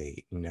deep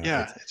state.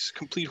 It's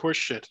complete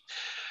horseshit.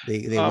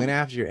 They went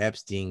after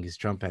Epstein because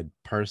Trump had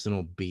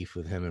personal beef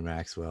with him and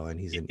Maxwell, and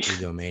he's an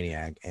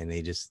egomaniac, and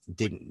they just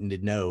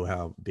didn't know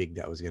how big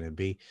that was going to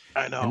be.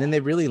 I know. And then they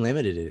really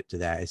limited it to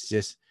that. It's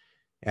just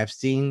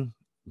Epstein,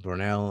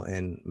 Burnell,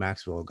 and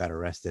Maxwell got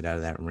arrested out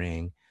of that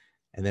ring.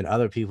 And then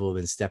other people have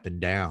been stepping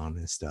down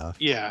and stuff.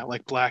 Yeah,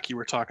 like Black you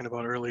were talking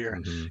about earlier.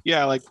 Mm-hmm.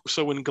 Yeah, like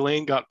so when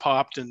Ghislaine got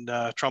popped and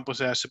Trump was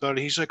asked about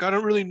it, he's like, I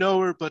don't really know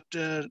her, but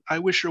I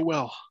wish her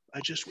well. I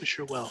just wish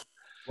her well.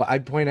 Well,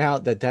 I'd point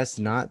out that that's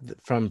not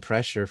from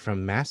pressure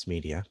from mass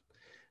media.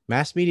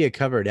 Mass media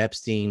covered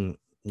Epstein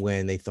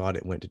when they thought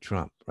it went to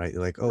Trump, right?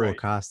 They're like, oh, right.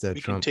 Acosta, we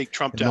Trump. Can take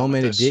Trump the down. The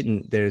moment it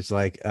didn't, there's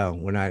like, oh,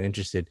 we're not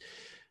interested.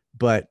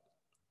 But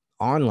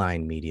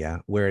online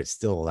media, where it's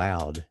still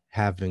allowed,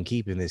 have been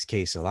keeping this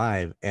case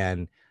alive.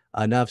 And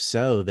enough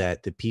so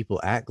that the people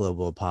at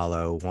Global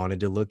Apollo wanted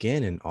to look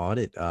in and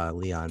audit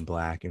Leon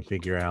Black and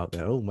figure out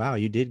that, oh, wow,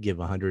 you did give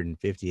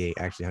 158,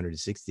 actually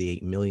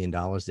 $168 million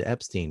to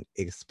Epstein.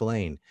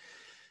 Explain.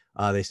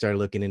 They started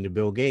looking into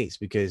Bill Gates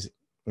because,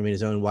 I mean,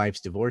 his own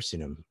wife's divorcing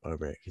him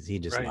over it because he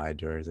just Right. lied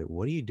to her. He's like,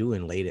 what are you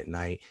doing late at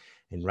night?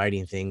 And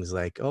writing things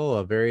like, oh,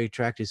 a very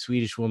attractive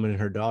Swedish woman and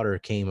her daughter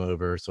came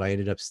over, so I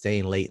ended up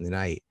staying late in the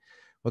night.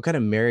 What kind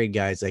of married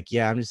guy's like,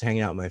 yeah, I'm just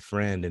hanging out with my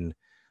friend, and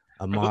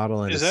a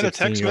model and a Is that a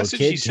text 16-year-old message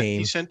kid he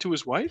came. sent to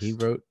his He wife?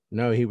 wrote,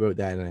 no, he wrote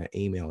that in an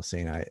email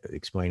saying,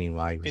 explaining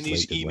why he And was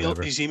late to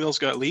whatever. these emails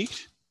got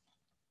leaked?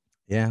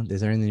 Yeah,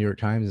 they're in the New York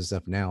Times and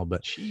stuff now,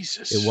 but it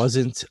Jesus.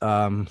 wasn't,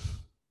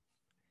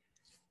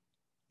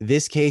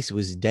 this case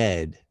was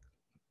dead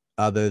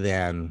other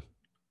than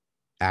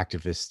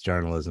activist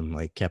journalism,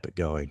 like, kept it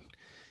going.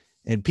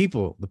 And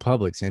people, the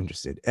public's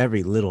interested.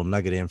 Every little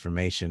nugget of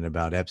information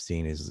about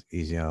Epstein is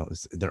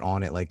they're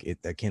on it like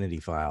a Kennedy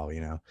file,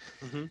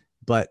 Mm-hmm.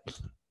 But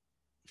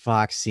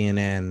Fox,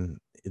 CNN,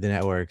 the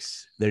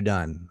networks, they're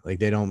done. Like,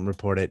 they don't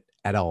report it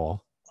at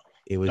all.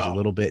 It was a No,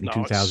 little bit in no,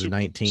 it's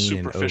 2019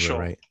 and over, superficial.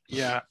 right?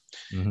 Yeah.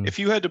 Mm-hmm. If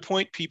you had to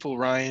point people,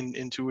 Ryan,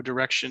 into a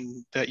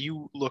direction that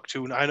you look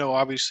to, and I know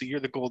obviously you're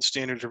the gold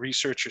standard of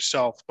research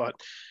yourself, but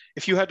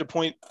if you had to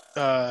point,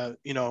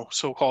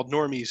 so-called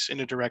normies in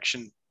a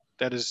direction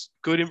that is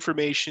good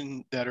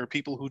information, that are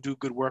people who do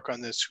good work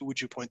on this, who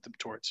would you point them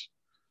towards?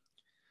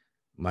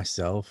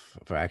 Myself,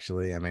 for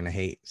actually, I mean, I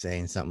hate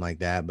saying something like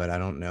that, but I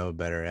don't know a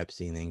better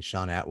Epstein thing.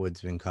 Sean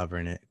Atwood's been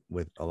covering it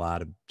with a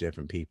lot of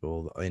different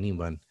people.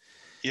 Anyone,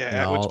 Yeah,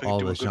 Atwood's been all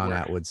the doing good Sean work.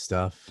 Atwood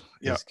stuff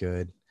Yeah. is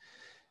good.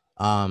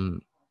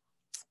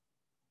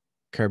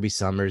 Kirby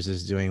Summers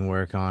is doing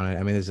work on it.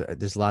 I mean,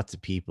 there's lots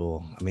of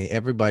people. I mean,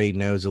 everybody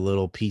knows a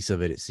little piece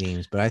of it, it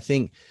seems. But I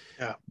think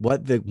Yeah.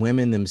 what the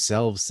women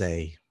themselves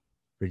say,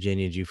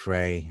 Virginia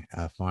Giuffre,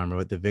 Farmer,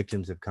 what the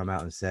victims have come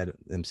out and said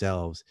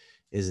themselves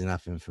is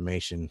enough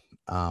information.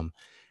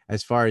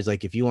 As far as,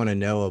 like, if you want to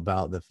know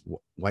about the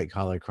white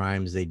collar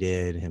crimes they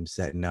did, him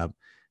setting up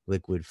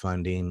Liquid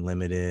Funding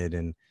Limited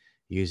and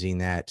using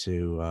that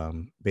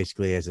to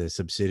basically as a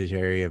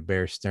subsidiary of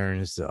Bear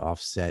Stearns to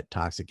offset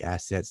toxic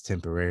assets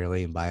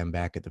temporarily and buy them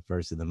back at the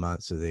first of the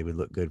month so they would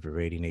look good for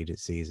rating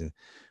agencies and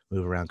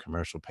move around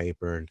commercial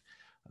paper, and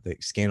the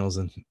scandals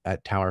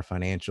at Tower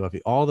Financial.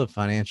 All the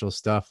financial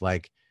stuff,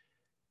 like,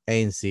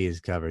 ANC has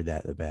covered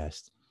that the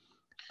best.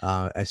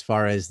 As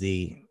far as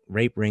the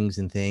rape rings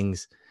and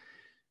things,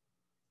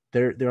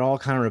 they're all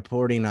kind of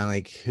reporting on,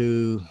 like,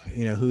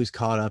 who's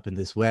caught up in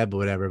this web or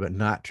whatever, but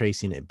not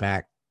tracing it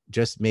back.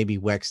 Just maybe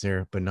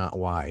Wexner, but not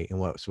why, and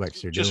what's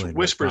Wexner Just doing,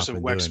 what's whispers of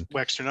Bronfman doing.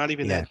 Wexner, not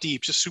even Yeah, that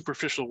deep, just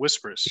superficial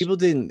whispers. people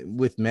didn't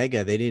with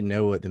Mega. They didn't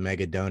know what the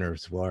Mega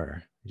donors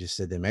were. They just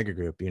said the Mega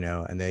Group,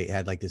 and they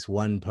had like this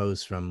one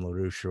post from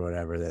LaRouche or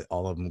whatever that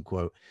all of them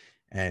quote,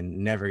 and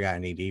never got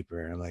any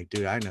deeper. I'm like,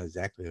 dude, I know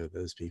exactly who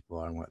those people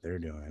are and what they're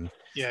doing.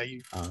 Yeah,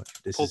 you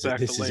This pulled is back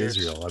the this is layers.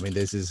 Israel. I mean,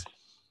 this is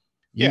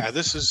you. Yeah,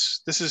 this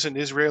is an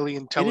Israeli It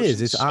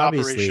is. It's intelligence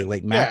obviously operation.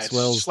 like Yeah, it's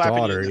Maxwell's slapping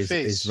you daughter in the is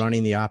face.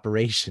 running the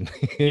operation,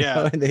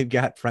 Yeah, and they've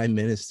got prime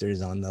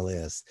ministers on the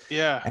list,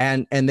 yeah,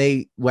 and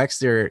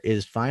Wexner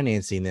is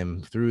financing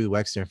them through the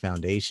Wexner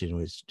Foundation,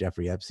 which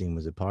Jeffrey Epstein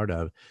was a part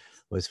of,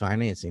 was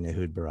financing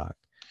Ehud Barak,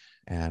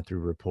 through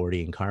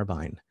Reporting and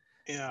Carbine.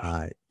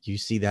 yeah. You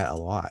see that a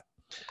lot.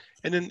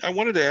 And then I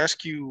wanted to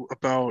ask you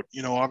about,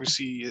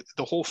 obviously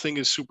the whole thing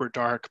is super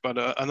dark, but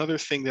another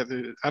thing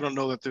that I don't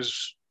know that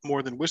there's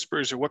more than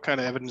whispers or what kind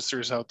of evidence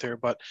there's out there,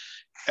 but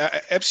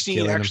Epstein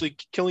Killing them. actually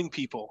killing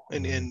people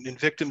and, Mhm. and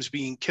victims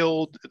being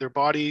killed, their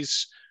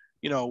bodies,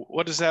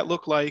 what does that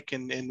look like?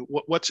 And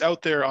what's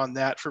out there on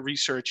that for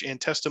research and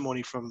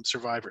testimony from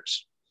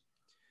survivors?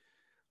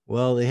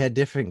 Well, they had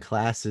different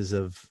classes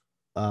of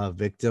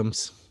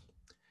victims,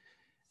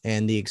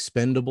 and the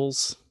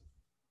expendables,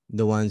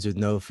 the ones with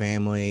no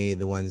family,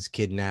 the ones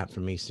kidnapped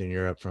from Eastern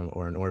Europe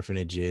or in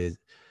orphanages,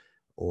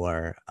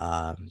 or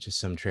just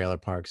some trailer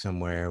park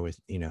somewhere with,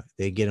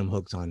 they get them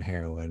hooked on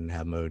heroin and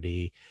have them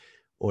OD,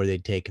 or they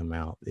take them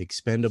out. The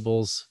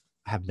expendables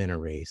have been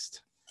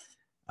erased.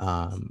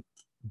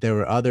 There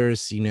were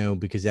others,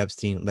 because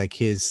Epstein, like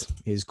his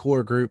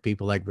core group,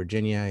 people like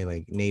Virginia,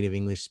 like native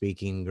English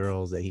speaking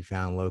girls that he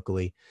found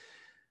locally,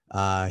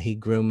 he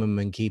groom them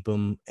and keep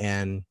them.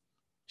 And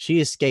she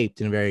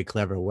escaped in a very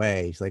clever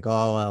way. She's like,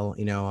 oh, well,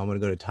 I'm going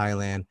to go to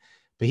Thailand.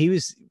 But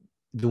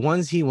the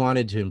ones he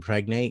wanted to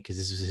impregnate, because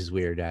this was his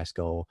weird ass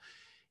goal,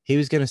 he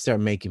was going to start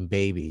making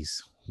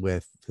babies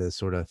with the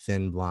sort of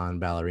thin blonde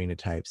ballerina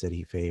types that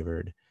he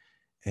favored.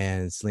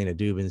 And Selena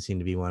Dubin seemed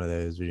to be one of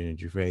those. Virginia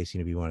Giuffre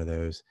seemed to be one of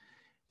those.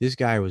 This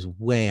guy was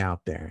way out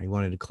there. He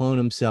wanted to clone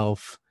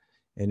himself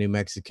in New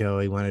Mexico.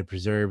 He wanted to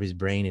preserve his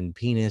brain and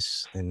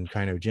penis and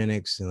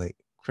cryogenics and, like,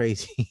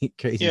 crazy,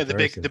 crazy Yeah,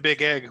 person. the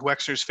big egg,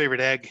 Wexner's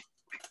favorite egg.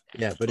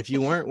 Yeah, but if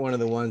you weren't one of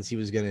the ones he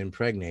was going to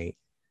impregnate,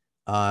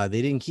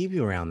 they didn't keep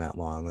you around that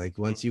long. Like,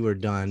 once you were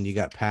done, you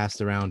got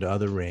passed around to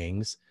other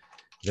rings.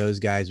 Those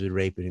guys would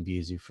rape and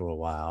abuse you for a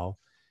while,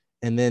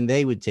 and then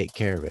they would take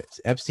care of it.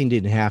 Epstein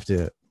didn't have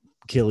to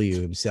kill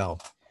you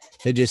himself.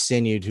 He'll just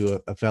send you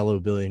to a fellow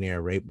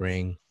billionaire rape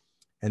ring,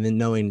 and then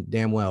knowing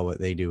damn well what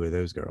they do with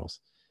those girls,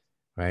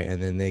 right?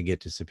 And then they get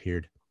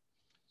disappeared.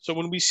 So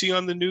when we see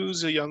on the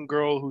news a young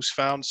girl who's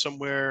found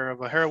somewhere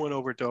of a heroin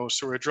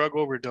overdose or a drug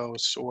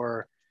overdose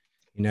or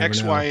You never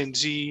X, know. Y, and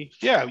Z,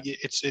 yeah,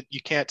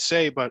 you can't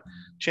say, but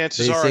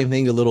chances The are, same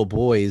thing to little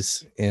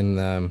boys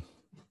in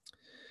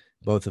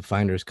both the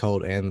Finders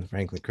Cult and the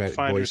Franklin Credit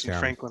Boys Finders and Town.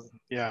 Franklin,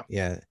 yeah,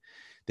 Yeah,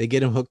 they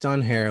get them hooked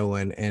on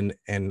heroin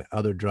and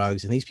other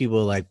drugs, and these people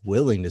are like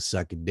willing to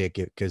suck a dick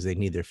because they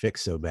need their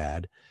fix so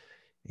bad,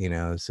 you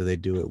know, so they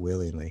do it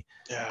willingly.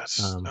 yeah.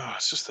 Um,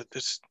 It's just that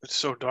it's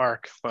so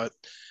dark, but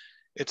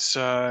it's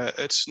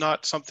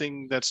not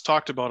something that's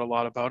talked about a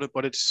lot about it,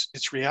 but it's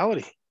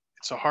reality.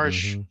 It's a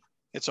harsh mhm.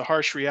 it's a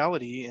harsh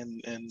reality,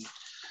 and And it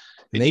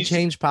they needs to.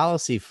 changed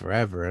policy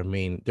forever. I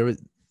mean, there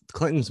was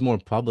Clinton's more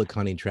public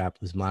honey trap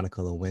was Monica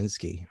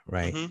Lewinsky,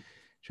 right? Mhm.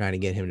 Trying to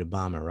get him to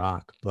bomb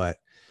Iraq, but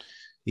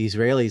the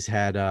Israelis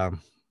had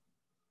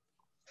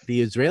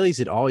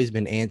always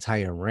been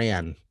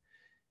anti-Iran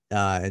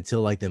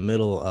until like the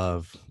middle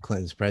of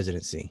Clinton's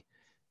presidency.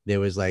 There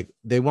was like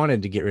they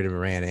wanted to get rid of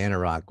Iran and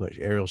Iraq, but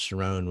Ariel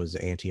Sharon was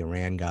the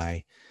anti-Iran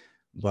guy,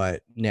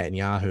 but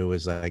Netanyahu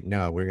was like,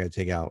 no, we're going to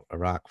take out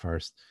Iraq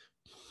first,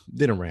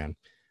 then Iran.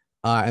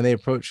 And they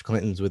approached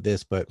Clintons with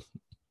this, but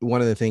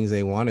one of the things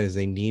they wanted is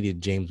they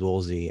needed James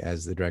Woolsey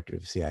as the director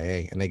of the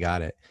CIA, and they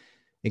got it.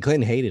 And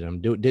Clinton hated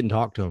him, didn't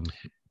talk to him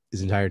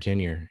his entire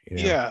tenure. You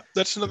know, Yeah,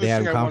 that's but another they had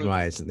thing him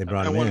compromised, and they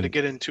brought I him wanted to in.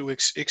 get into.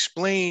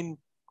 Explain,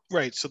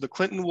 right? So the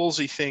Clinton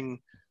Woolsey thing,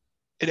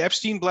 an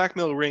Epstein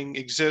blackmail ring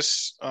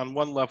exists on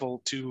one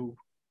level to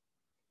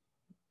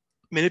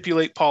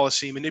manipulate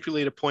policy,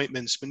 manipulate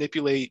appointments,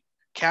 manipulate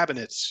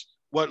cabinets,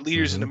 what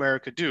leaders in Mm-hmm.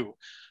 America do.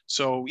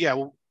 So yeah,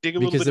 we'll dig a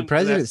little Because bit the into that.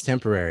 president's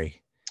temporary.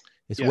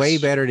 It's way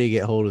Yes. better to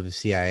get hold of the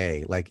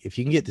CIA. Like if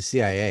you can get the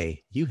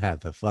CIA, you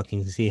have the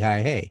fucking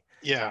CIA.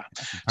 Yeah.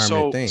 That's a permanent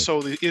So thing.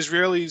 so the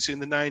Israelis in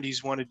the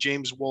 90s wanted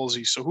James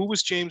Woolsey. So who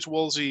was James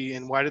Woolsey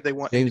and why did they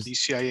want him to James, be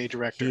CIA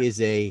director? he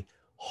is a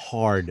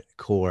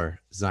hardcore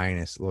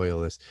Zionist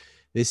loyalist.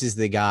 This is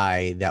the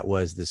guy that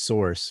was the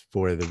source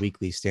for the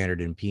Weekly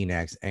Standard and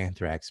PNAX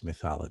anthrax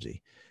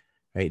mythology.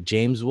 Right?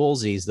 James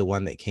Woolsey is the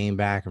one that came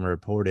back and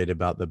reported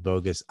about the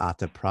bogus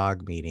Atta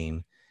Prague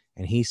meeting,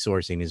 and he's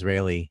sourcing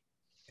Israeli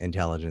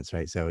intelligence,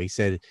 right? So he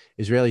said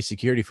Israeli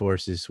security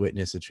forces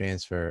witnessed a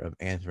transfer of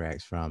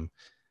anthrax from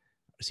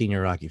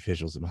senior Iraqi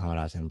officials to Mohammed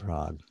Atta in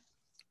Prague.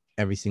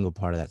 Every single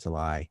part of that's a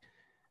lie.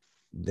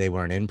 They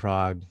weren't in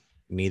Prague,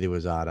 neither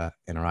was Atta,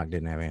 and Iraq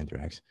didn't have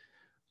anthrax.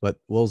 But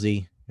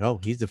Woolsey, oh,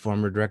 he's the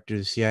former director of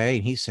the CIA,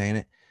 and he's saying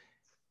it.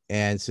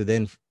 And so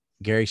then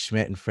Gary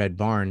Schmidt and Fred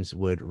Barnes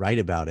would write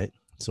about it,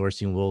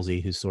 sourcing Woolsey,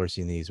 who's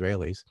sourcing the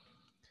Israelis,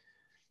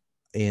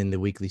 in the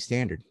Weekly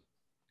Standard,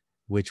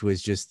 which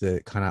was just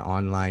the kind of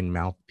online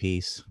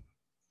mouthpiece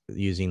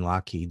using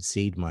Lockheed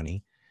seed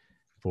money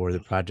for the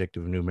project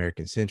of a new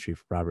American century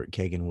for Robert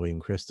Kagan and William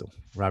Crystal.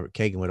 Robert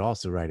Kagan would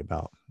also write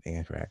about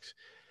anthrax.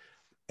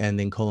 And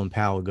then Colin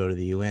Powell would go to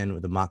the UN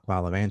with a mock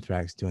trial of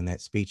anthrax doing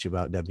that speech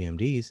about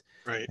WMDs.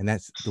 Right. And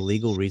that's the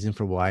legal reason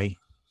for why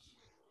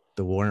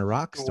the war in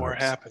Iraq The war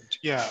starts. happened.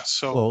 Yeah.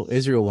 So Well,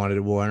 Israel wanted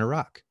a war in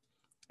Iraq,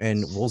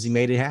 and Woolsey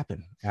made it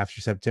happen after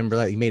September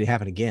 11th. He made it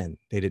happen again.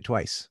 They did it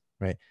twice,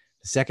 right?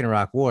 The second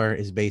Iraq War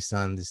is based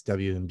on this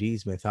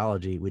WMD's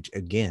mythology, which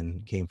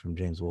again came from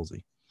James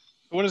Woolsey.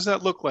 what does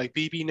that look like?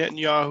 Bibi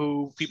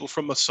Netanyahu, people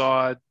from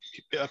Mossad,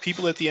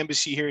 people at the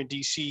embassy here in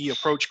DC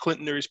approach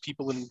Clintoners,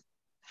 people and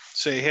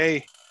say,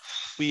 hey,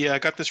 we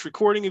got this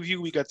recording of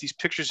you. We got these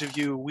pictures of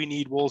you. We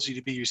need Woolsey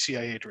to be your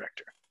CIA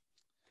director.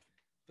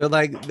 But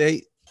like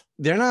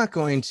they're not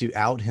going to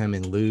out him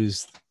and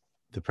lose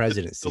the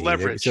presidency. The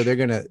leverage. So they're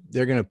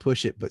gonna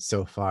push it, but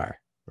so far,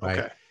 right?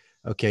 Okay.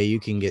 Okay, you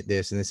can get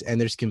this and this, and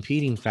there's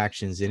competing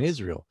factions in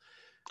Israel.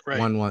 Right.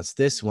 One wants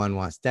this, one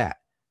wants that,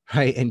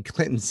 right? And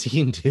Clinton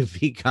seemed to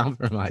be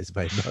compromised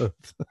by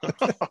both.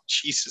 Oh,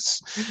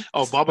 Jesus.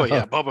 Oh, Bubba,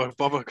 yeah,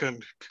 Bubba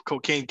couldn't,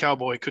 cocaine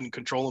cowboy couldn't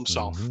control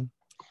himself. Mm-hmm.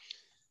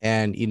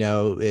 And you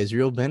know,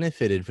 Israel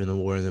benefited from the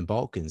war in the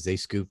Balkans. They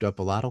scooped up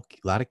a lot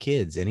of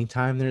kids.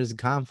 Anytime there's a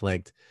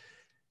conflict,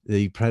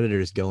 the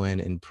predators go in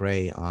and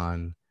prey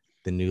on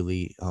the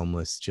newly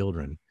homeless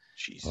children.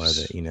 Jesus. Or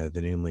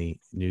the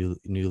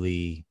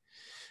newly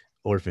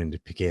orphaned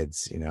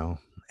kids, you know,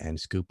 and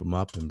scoop them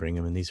up and bring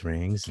them in these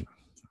rings.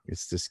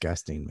 It's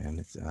disgusting, man.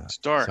 It's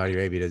dark. Saudi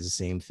Arabia does the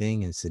same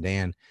thing in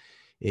Sudan.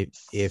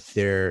 If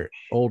they're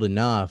old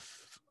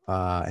enough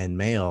and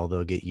male,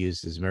 they'll get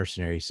used as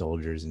mercenary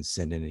soldiers and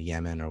sent into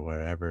Yemen or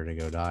wherever to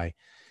go die.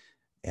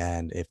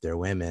 And if they're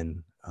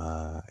women,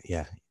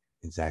 yeah,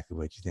 exactly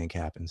what you think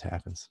happens.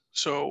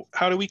 So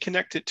how do we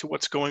connect it to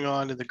what's going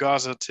on in the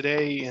Gaza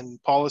today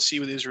and policy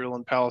with Israel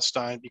and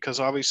Palestine?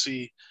 Because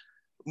obviously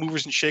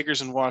movers and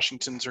shakers in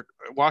Washington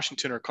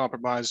are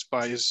compromised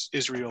by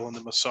Israel and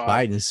the Mossad.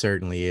 Biden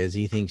certainly is.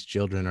 He thinks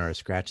children are a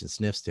scratch and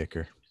sniff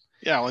sticker.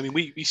 Yeah, well, I mean,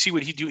 we see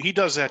what he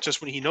does that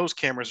just when he knows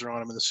cameras are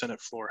on him in the Senate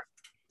floor.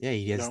 Yeah, he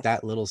You has know,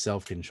 that little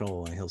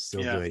self-control, and he'll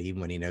still do yeah. it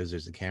even when he knows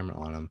there's a camera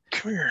on him.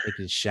 Come here.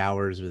 Taking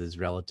showers with his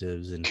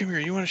relatives, and Come here.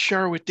 You want to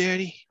shower with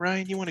Daddy,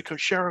 Ryan? You want to come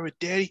shower with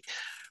Daddy?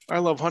 I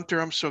love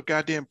Hunter. I'm so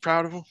goddamn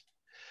proud of him.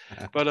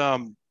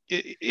 But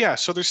yeah.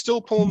 So they're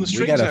still pulling the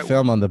we got strings. a That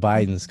film on the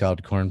Bidens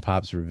called Corn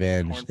Pop's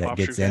Revenge Corn that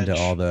Pop's gets into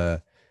all Revenge.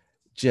 the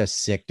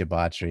just sick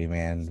debauchery,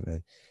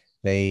 man.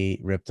 They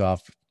ripped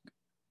off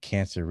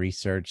cancer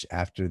research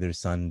after their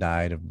son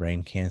died of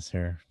brain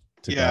cancer.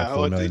 Took out Yeah.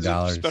 Oh, it's a $4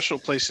 million. special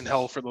place in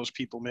hell for those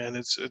people, man.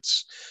 It's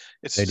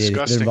They're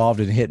disgusting. involved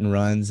in hit and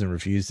runs and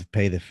refused to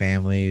pay the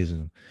families,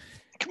 and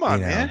Come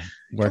on, man. Come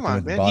working on,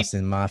 with the man. Boston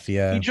He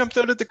Mafia. jumped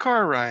out of the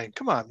car, Ryan.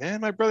 Come on,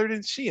 man. My brother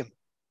didn't see him.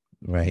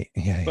 Right.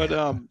 Yeah. But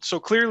Yeah. so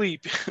clearly,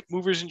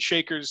 movers and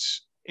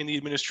shakers in the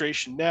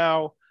administration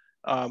now,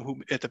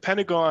 who at the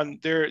Pentagon,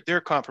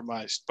 they're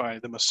compromised by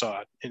the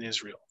Mossad in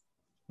Israel.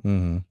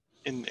 Mm-hmm.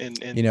 And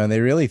they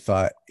really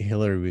thought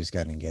Hillary was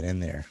going to get in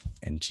there,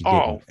 and she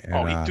didn't.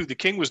 And, dude, the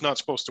king was not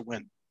supposed to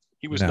win.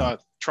 He was no.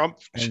 not Trump.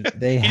 And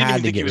they he didn't had even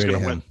to think get he was rid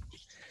going of to him. win.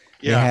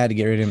 They had to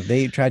get rid of him.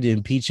 They tried to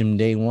impeach him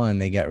day one.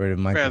 They got rid of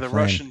Michael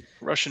Flynn.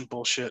 Russian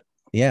bullshit.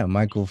 Yeah,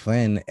 Michael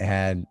Flynn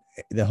had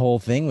the whole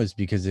thing was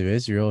because of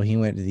Israel. He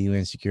went to the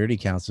UN Security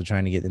Council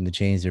trying to get them to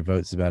change their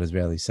votes about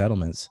Israeli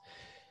settlements,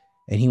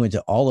 and he went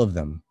to all of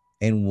them.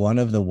 And one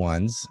of the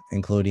ones,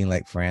 including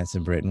like France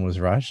and Britain, was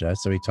Russia.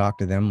 So he talked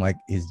to them like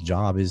his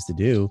job is to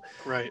do.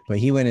 Right. But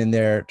he went in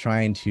there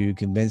trying to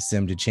convince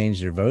them to change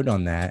their vote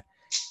on that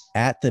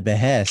at the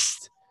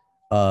behest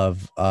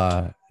of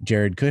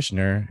Jared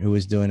Kushner, who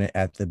was doing it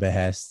at the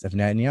behest of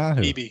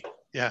Netanyahu. Bibi.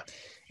 Yeah.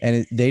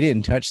 And they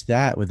didn't touch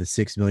that with a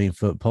 6 million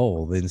foot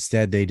pole.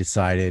 Instead, they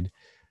decided,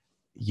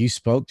 you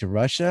spoke to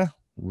Russia,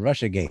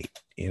 Russiagate.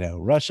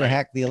 Russia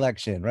hacked the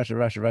election.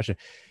 Russia.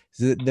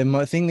 So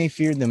the thing they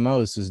feared the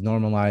most was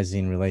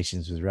normalizing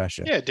relations with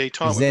Russia. Yeah,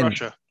 détente with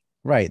Russia.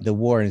 Right. The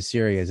war in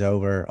Syria is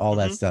over. All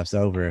that stuff's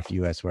over if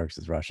U.S. works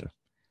with Russia.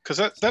 Because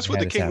that's what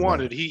the king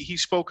wanted. He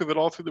spoke of it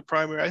all through the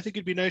primary. I think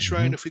it'd be nice,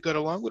 Ryan, if we got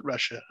along with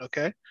Russia.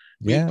 Okay.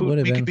 We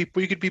could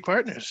be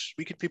partners.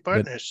 We could be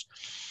partners.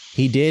 But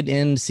he did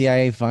end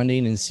CIA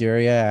funding in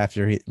Syria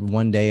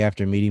one day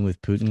after meeting with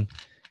Putin.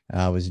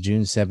 It was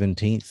June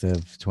 17th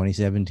of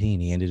 2017.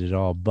 He ended it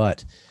all.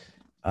 But,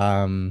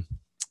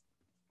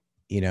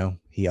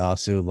 he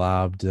also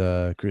lobbed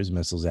cruise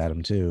missiles at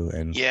him too.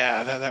 And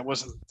yeah, that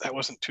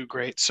wasn't too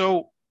great.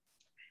 So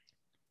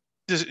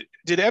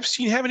did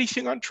Epstein have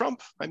anything on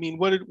Trump? I mean,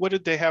 what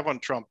did they have on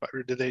Trump?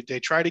 Or did they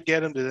try to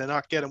get him? Did they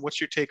not get him? What's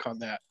your take on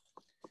that?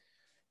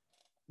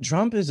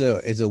 Trump is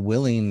a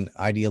willing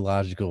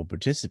ideological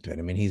participant.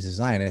 I mean, he's a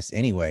Zionist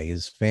anyway.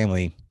 His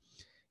family,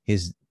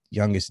 his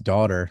youngest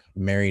daughter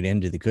married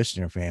into the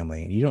Kushner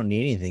family. You don't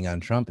need anything on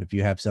Trump. If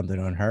you have something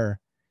on her,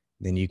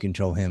 then you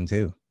control him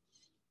too.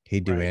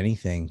 He'd do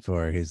anything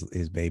for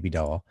his baby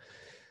doll.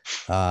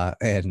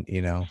 And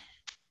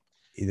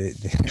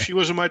if she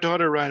wasn't my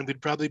daughter, Ryan,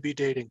 we'd probably be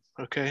dating.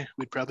 Okay.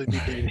 We'd probably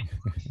be dating.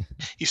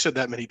 You said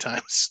that many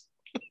times.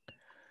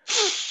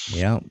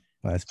 Yeah.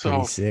 Well, that's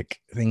pretty sick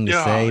thing to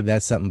say.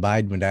 That's something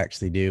Biden would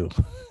actually do.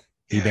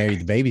 He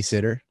married the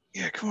babysitter.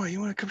 Yeah, come on. You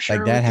want to come share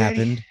like that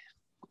happened? Daddy?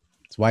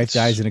 His wife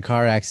dies in a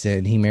car accident,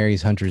 and he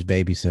marries Hunter's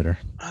babysitter.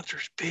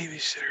 Hunter's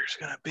babysitter's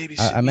gonna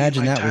babysit. I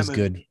imagine that was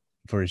good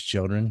for his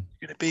children.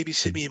 You're gonna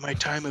babysit me in my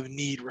time of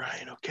need,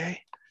 Ryan.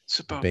 Okay. It's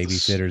about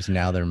babysitters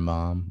now their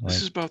mom.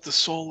 This is about the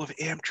soul of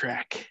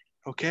Amtrak.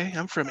 Okay,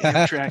 I'm from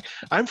Amtrak.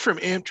 I'm from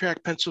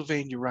Amtrak,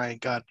 Pennsylvania, Ryan.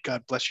 God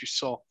bless your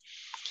soul.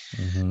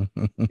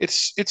 Mm-hmm.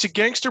 It's a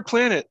gangster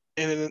planet,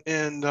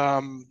 and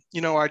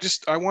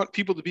I want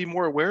people to be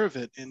more aware of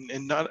it, and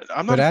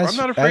I'm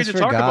not afraid to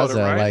talk about it,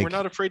 right? We're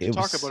not afraid to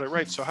talk about it,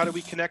 right? So how do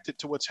we connect it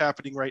to what's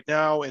happening right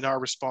now in our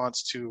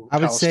response to I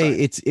would say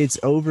it's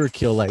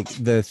overkill. Like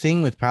the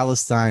thing with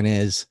Palestine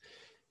is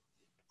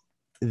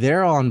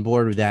they're on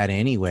board with that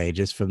anyway,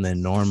 just from the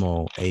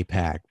normal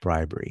AIPAC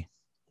bribery.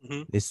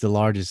 Mm-hmm. It's the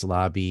largest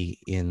lobby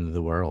in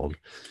the world,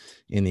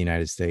 in the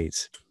United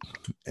States,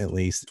 at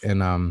least.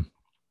 And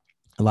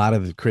a lot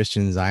of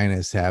Christian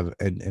Zionists have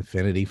an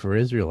affinity for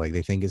Israel. Like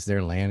they think it's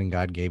their land and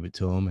God gave it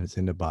to them and it's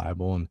in the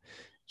Bible and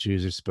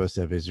Jews are supposed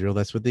to have Israel.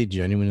 That's what they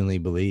genuinely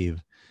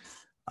believe.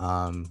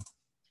 And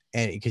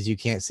because you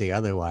can't say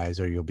otherwise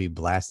or you'll be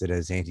blasted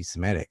as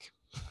anti-Semitic,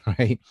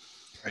 right?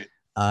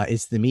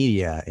 It's the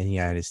media in the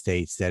United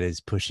States that is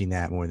pushing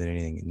that more than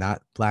anything,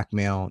 not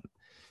blackmail.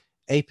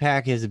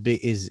 AIPAC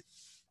is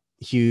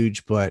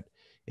huge, but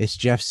it's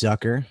Jeff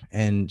Zucker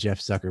and Jeff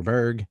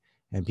Zuckerberg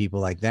and people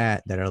like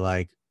that are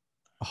like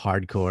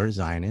hardcore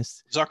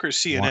Zionists. Zucker's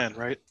CNN,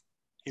 right?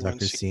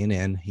 Zucker's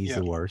CNN. He's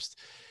the worst.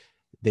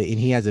 And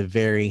he has a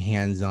very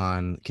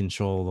hands-on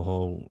control the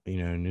whole,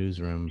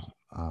 newsroom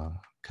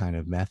kind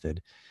of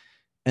method.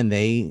 And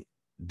they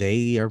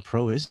are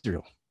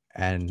pro-Israel.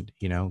 And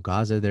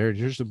Gaza, they're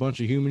just a bunch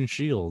of human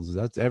shields.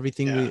 That's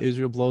everything that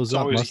Israel blows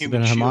up must have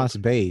been a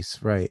Hamas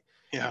base, right?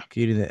 Yeah,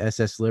 including the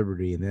SS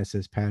Liberty and the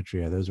SS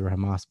Patria. Those were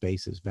Hamas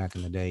bases back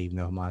in the day, even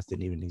though Hamas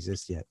didn't even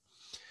exist yet.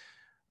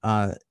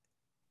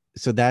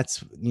 So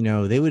that's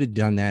they would have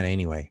done that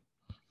anyway.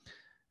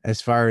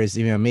 as far as,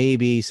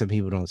 maybe some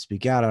people don't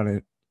speak out on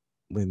it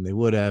when they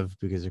would have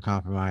because they're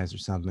compromised or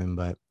something,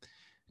 but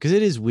because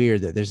it is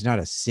weird that there's not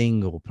a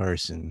single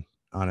person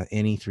on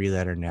any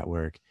 3-letter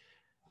network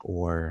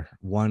or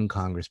one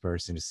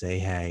congressperson to say,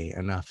 hey,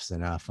 enough's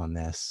enough on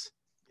this.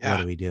 Yeah.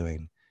 What are we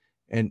doing?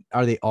 And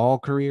are they all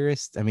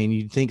careerists? I mean,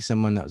 you'd think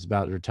someone that was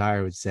about to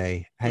retire would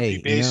say,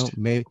 hey,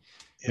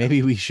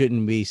 maybe we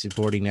shouldn't be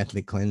supporting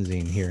ethnic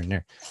cleansing here and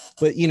there.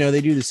 But,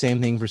 they do the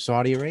same thing for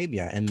Saudi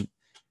Arabia. And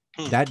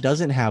that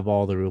doesn't have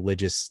all the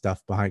religious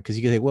stuff behind, because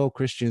you can say, well,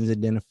 Christians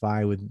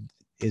identify with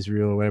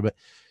Israel or whatever, but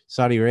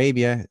Saudi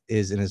Arabia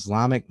is an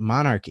Islamic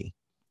monarchy,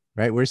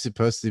 right? We're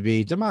supposed to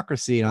be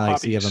democracy. And I like,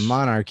 so you have a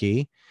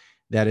monarchy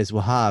that is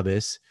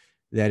Wahhabist,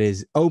 that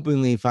is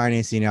openly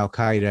financing Al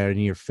Qaeda in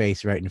your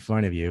face right in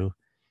front of you,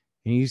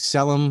 and you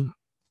sell them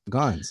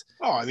guns.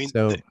 Oh, I mean,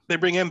 so they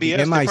bring MBS.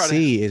 The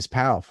MIC is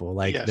powerful.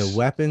 Like the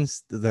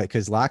weapons,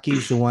 because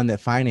Lockheed's the one that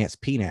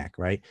financed PNAC,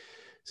 right?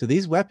 So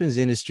these weapons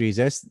industries,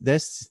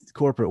 that's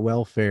corporate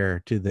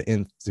welfare to the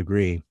nth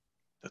degree.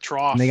 The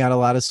trough. And they got a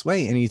lot of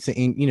sway. And you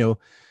think,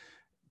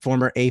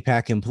 former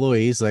APAC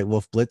employees like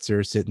Wolf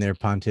Blitzer sitting there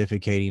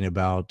pontificating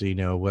about,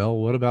 well,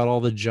 what about all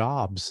the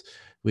jobs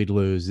we'd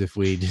lose if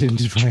we didn't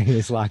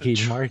finance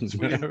Lockheed Martin?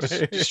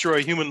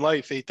 Destroy human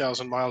life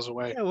 8,000 miles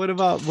away. Yeah, what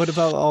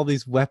about all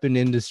these weapon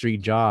industry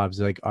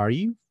jobs? Like, are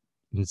you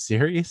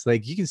serious?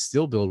 Like, you can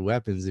still build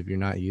weapons if you're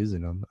not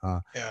using them.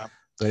 Yeah.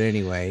 But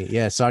anyway,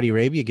 yeah, Saudi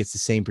Arabia gets the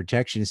same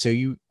protection. So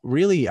you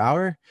really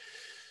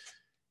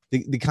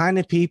the kind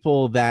of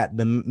people that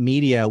the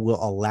media will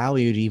allow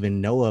you to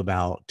even know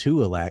about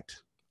to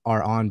elect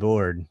are on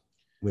board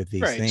with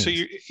these things. So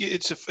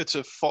it's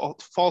a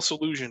false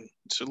illusion.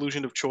 It's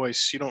illusion of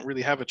choice. You don't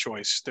really have a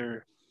choice.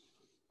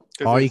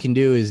 All you can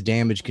do is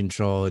damage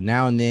control. And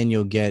now and then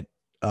you'll get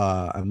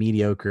a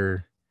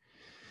mediocre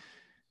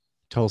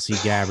Tulsi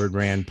Gabbard,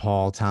 Rand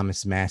Paul,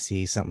 Thomas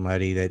Massie,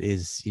 somebody that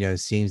is,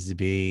 seems to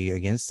be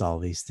against all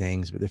these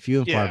things, but they're few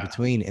and far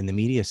between, and the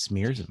media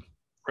smears them.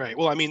 Right.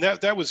 Well, I mean,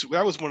 that was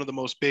one of the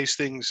most base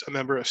things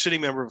a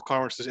sitting member of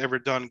Congress has ever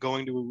done,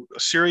 going to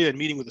Syria and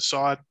meeting with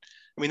Assad.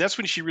 I mean, that's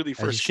when she really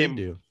first came.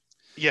 Do.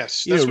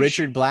 Yes.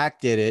 Richard Black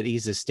did it.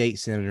 He's a state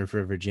senator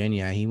for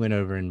Virginia. He went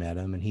over and met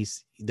him, and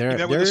he's there. He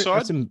met with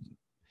Assad?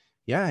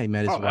 He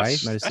met his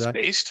wife. Met his son.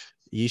 Based.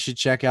 You should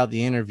check out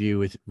the interview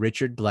with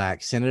Richard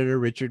Black, Senator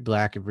Richard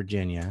Black of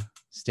Virginia,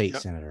 state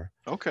senator.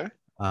 Okay.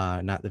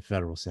 Not the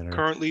federal senator.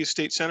 Currently a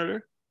state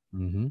senator.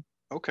 Mm-hmm.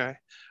 Okay.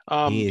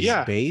 He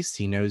is based.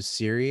 He knows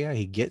Syria.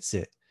 He gets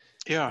it.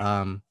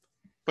 Yeah.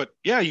 But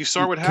yeah, you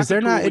saw what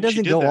happened. Because it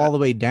doesn't go all the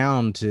way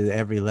down to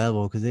every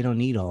level, because they don't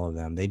need all of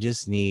them. They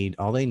just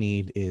all they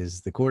need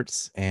is the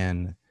courts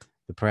and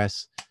the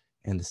press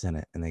and the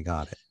Senate, and they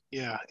got it.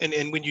 Yeah.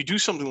 And when you do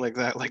something like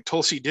that, like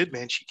Tulsi did,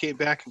 man, she came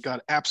back and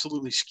got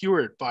absolutely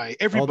skewered by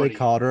everybody. Oh, they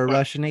called her a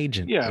Russian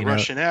agent. Yeah,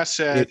 Russian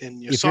asset.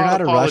 If you're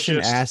not a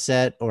Russian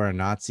asset or a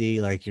Nazi,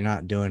 like, you're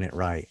not doing it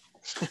right.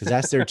 Because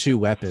that's their two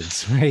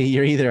weapons, right?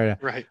 You're either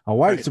a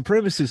white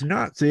supremacist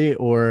Nazi,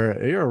 or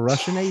you're a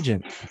Russian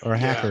agent or a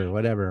hacker,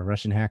 whatever,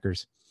 Russian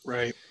hackers.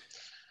 Right.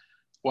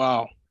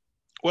 Wow.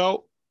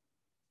 Well,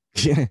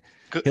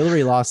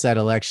 Hillary lost that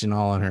election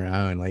all on her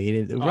own.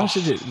 Like,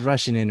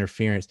 Russian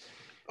interference.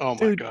 Oh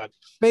my God.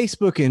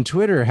 Facebook and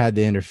Twitter had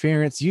the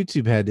interference.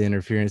 YouTube had the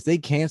interference. They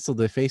canceled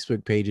the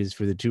Facebook pages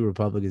for the two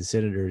Republican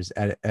senators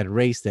at a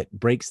race that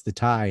breaks the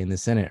tie in the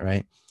Senate,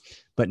 right?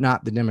 But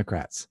not the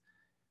Democrats,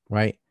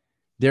 right?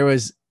 There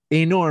was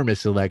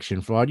enormous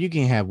election fraud. You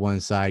can have one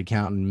side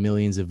counting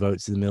millions of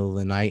votes in the middle of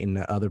the night, and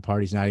the other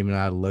party's not even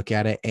allowed to look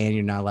at it, and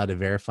you're not allowed to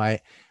verify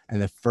it.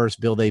 And the first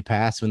bill they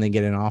pass when they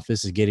get in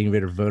office is getting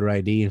rid of voter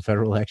ID in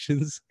federal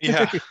elections.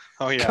 Yeah.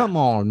 Oh yeah. Come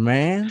on,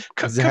 man.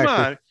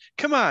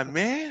 Come on,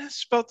 man.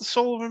 It's about the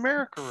soul of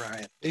America,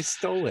 Ryan. They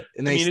stole it.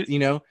 And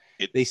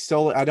they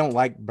stole it. I don't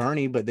like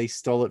Bernie, but they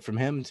stole it from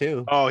him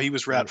too. Oh, he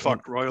was rat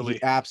fucked royally.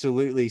 He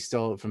absolutely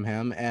stole it from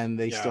him. And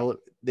they stole it.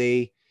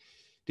 They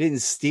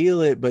didn't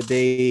steal it, but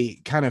they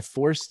kind of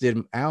forced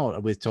him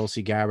out with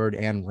Tulsi Gabbard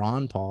and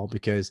Ron Paul,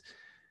 because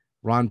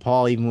Ron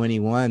Paul, even when he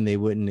won, they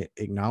wouldn't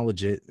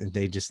acknowledge it. And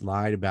they just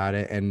lied about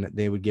it. And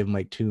they would give him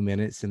like 2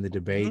 minutes in the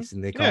debates,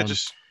 and they call him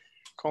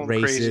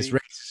racist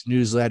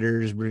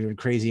newsletters,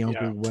 crazy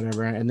uncle,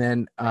 whatever. And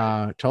then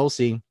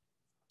Tulsi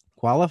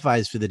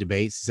qualifies for the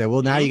debates. She said,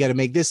 well, now you got to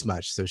make this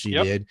much. So she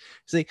did.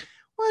 It's like,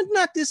 well,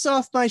 knock this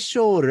off my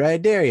shoulder. I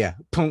dare you.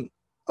 Boom.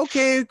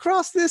 Okay,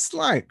 cross this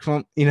line.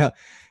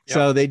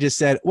 So they just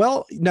said,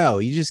 well, no,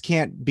 you just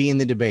can't be in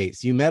the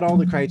debates. You met all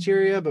the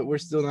criteria, but we're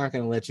still not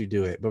going to let you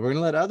do it. But we're going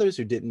to let others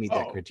who didn't meet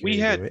that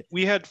criteria do it.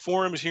 We had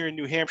forums here in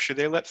New Hampshire.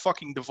 They let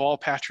fucking Deval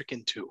Patrick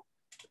in too.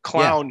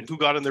 Clown who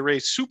got in the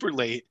race super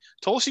late.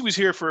 Tulsi was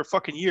here for a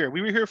fucking year.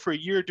 We were here for a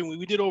year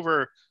we did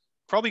over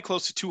probably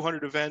close to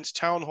 200 events,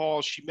 town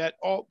halls. She met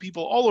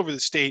people all over the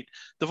state.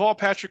 Deval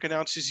Patrick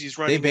announces he's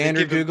running. They banned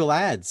her Google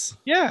ads.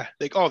 Yeah.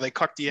 They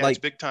cucked the ads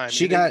big time.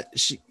 She got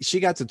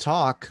to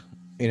talk,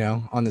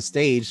 on the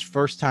stage.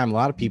 First time a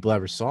lot of people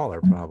ever saw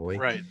her, probably.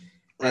 Right.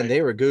 And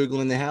they were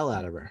Googling the hell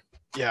out of her.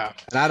 Yeah.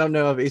 And I don't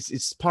know if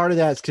it's part of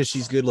that. It's because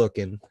she's good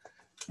looking.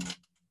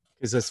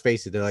 Because let's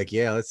face it, they're like,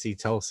 yeah, let's see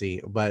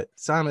Tulsi. But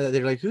some of that,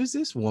 they're like, who's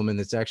this woman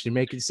that's actually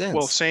making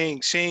Well,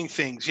 sense? saying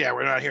things, yeah,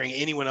 we're not hearing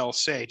anyone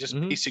else say, just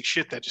Mhm. basic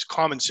shit that just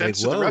common Like,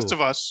 sense to the rest whoa,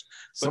 of us.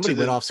 But somebody to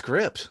went the off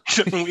script.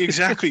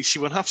 exactly, she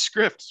went off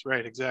script.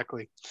 Right,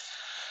 exactly.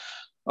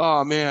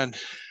 Oh man.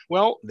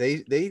 Well,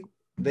 They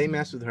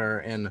messed with her,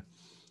 and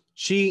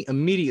she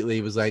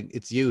immediately was like,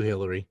 "It's you,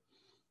 Hillary.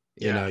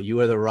 You know, yeah. you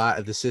are the rot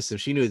of the system."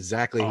 She knew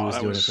exactly who Oh, was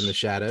doing it from the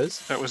shadows,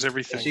 that was and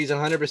everything. she's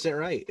 100%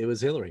 right. It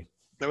was Hillary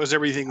That was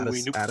everything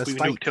we knew. out of We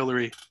spite. nuked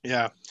Hillary.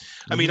 Yeah.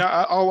 I mean,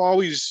 Mhm. I'll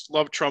always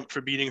love Trump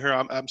for beating her.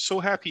 I'm so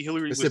happy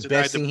Hillary That's was the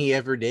best thing he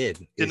ever did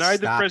is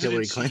denied the stop Hillary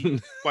presidency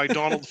Clinton. by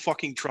Donald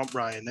fucking Trump,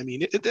 Ryan. I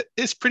mean,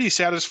 it's pretty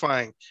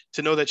satisfying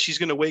to know that she's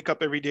going to wake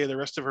up every day the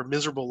rest of her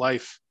miserable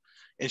life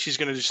and she's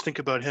going to just think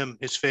about him,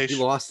 his You face.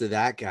 lost to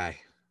that guy,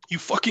 You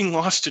fucking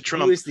lost to who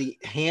Trump. is the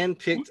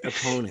hand-picked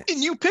opponent,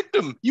 And you picked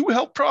him. You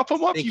helped prop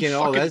him up, you thinking,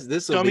 "Oh, fucking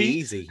this will be dummy.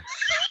 easy."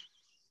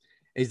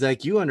 He's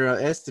like, "You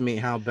underestimate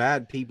how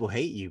bad people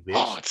hate you, Oh,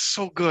 bitch." it's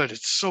so good.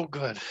 It's so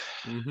good.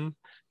 Mm-hmm.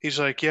 He's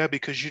like, yeah,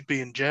 because you'd be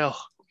in jail.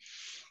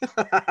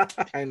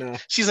 I know.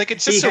 She's like,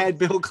 it's just He so had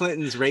Bill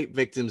Clinton's rape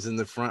victims in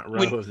the front row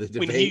when of the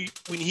debate.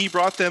 when he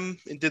brought them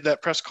and did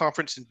that press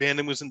conference and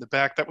Bannon was in the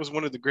back, that was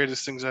one of the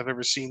greatest things I've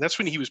ever seen. That's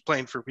when he was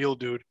playing for real,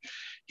 dude.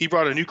 He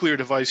brought a nuclear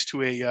device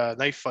to a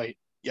knife fight.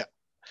 Yeah.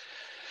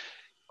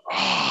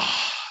 Oh,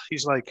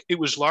 he's like, it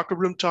was locker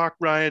room talk,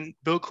 Ryan.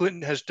 Bill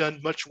Clinton has done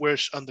much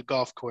worse on the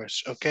golf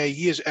course. Okay,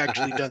 he has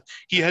actually done.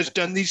 He has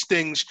done these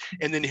things,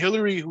 and then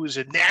Hillary, who is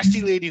a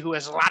nasty lady who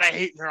has a lot of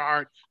hate in her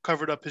heart,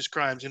 covered up his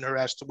crimes and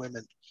harassed the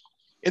women.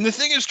 And the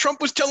thing is,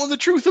 Trump was telling the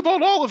truth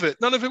about all of it.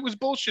 None of it was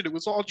bullshit. It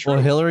was all true.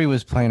 Well, Hillary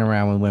was playing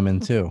around with women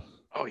too.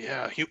 Oh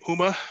yeah,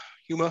 Huma.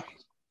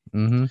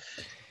 Mm-hmm.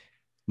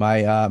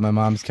 My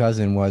mom's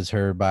cousin was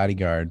her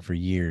bodyguard for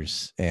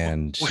years,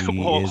 and she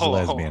is a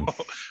lesbian.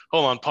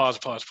 Hold on, pause.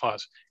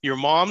 Your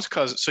mom's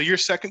cousin, so your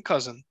second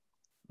cousin,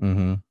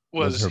 mm-hmm.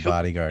 was her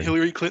bodyguard.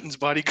 Hillary Clinton's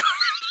bodyguard.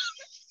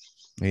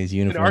 He's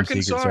uniformed in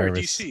Arkansas Secret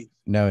Service. DC?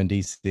 No, in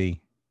DC.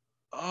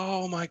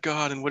 Oh my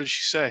God! And what did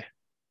she say?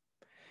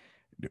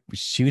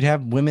 She would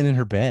have women in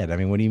her bed. I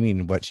mean, what do you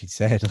mean? What she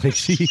said? Like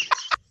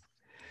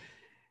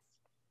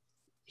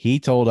he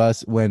told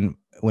us when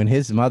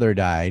his mother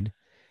died.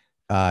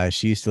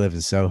 She used to live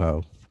in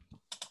Soho.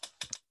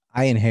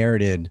 I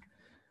inherited.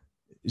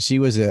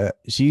 She's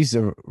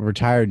a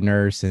retired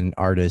nurse and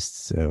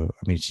artist. So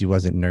I mean, she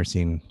wasn't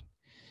nursing.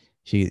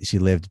 She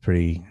lived a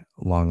pretty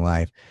long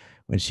life.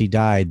 When she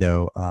died,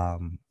 though,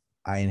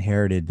 I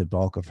inherited the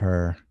bulk of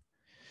her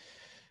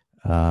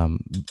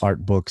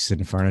art books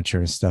and furniture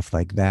and stuff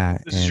like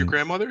that. This is your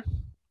grandmother?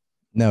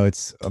 No,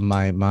 it's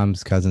my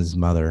mom's cousin's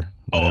mother,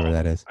 whatever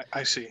that is.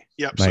 I see.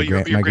 Yep. My, so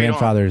your my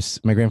grandfather's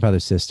aunt. my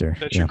grandfather's sister.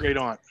 That's your great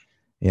aunt.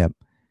 Yep.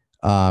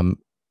 I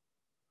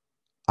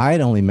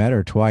had only met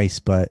her twice,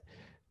 but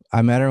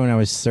I met her when I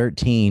was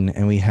 13,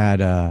 and we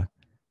had a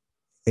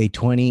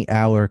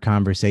 20-hour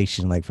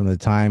conversation, like from the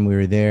time we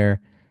were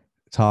there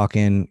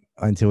talking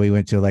until we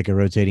went to like a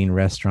rotating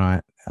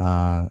restaurant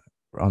on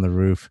the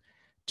roof,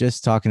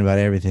 just talking about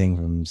everything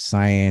from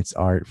science,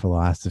 art,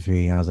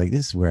 philosophy. And I was like,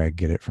 this is where I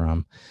get it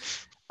from.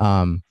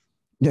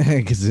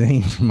 Because it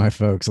ain't from my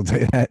folks, I'll tell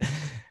you that.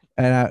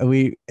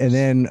 And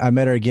then I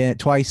met her again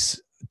twice,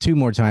 2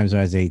 more times when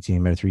I was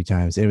 18, met her 3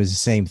 times. It was the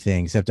same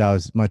thing, except I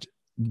was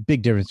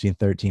big difference between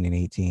 13 and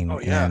 18. Oh,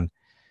 yeah. And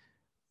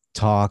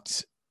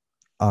talked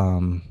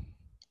the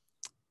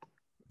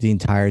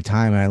entire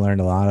time. I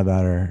learned a lot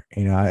about her.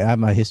 You know,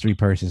 I'm a history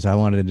person, so I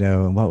wanted to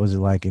know what was it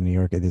like in New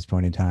York at this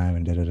point in time,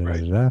 and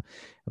I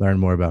learned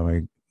more about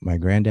my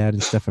granddad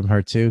and stuff from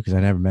her too, because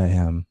I never met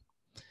him.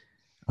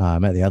 I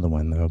met the other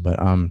one though, but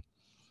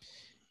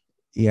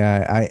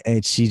yeah,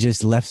 she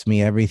just left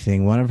me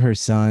everything. One of her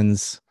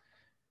sons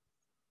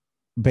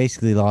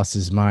basically lost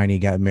his mind. He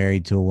got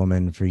married to a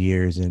woman for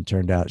years, and it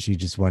turned out she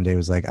just one day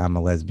was like, I'm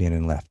a lesbian,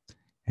 and left,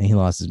 and he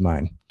lost his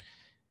mind.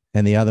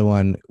 And the other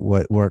one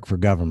worked for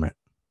government,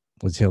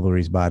 was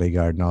Hillary's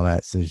bodyguard and all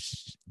that. So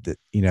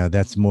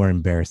that's more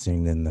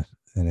embarrassing than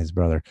his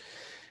brother.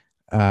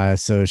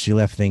 So she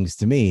left things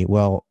to me.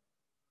 Well,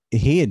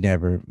 he had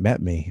never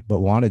met me, but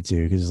wanted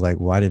to, because it's like,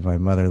 why did my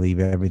mother leave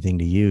everything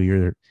to you?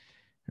 You're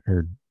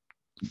her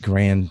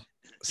grandson.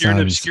 You're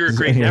an obscure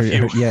great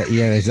nephew.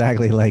 Yeah,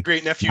 exactly. Like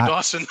great nephew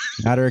Dawson.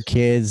 Not her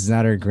kids,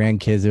 not her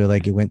grandkids. They were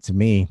like, it went to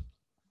me.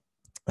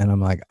 And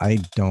I'm like, I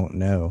don't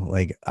know.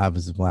 Like, I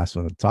was the last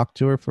one to talk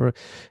to her and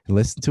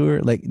listen to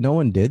her. Like, no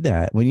one did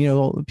that.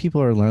 When,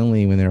 people are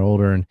lonely when they're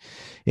older, and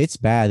it's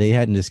bad. They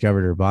hadn't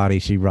discovered her body.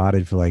 She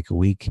rotted for like a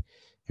week.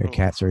 Her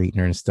cats were eating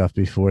her and stuff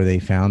before they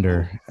found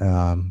her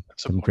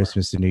from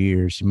Christmas to New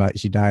Year's.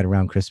 She died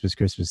around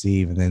Christmas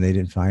Eve, and then they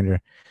didn't find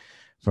her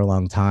for a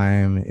long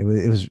time.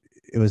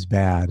 It was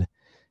bad.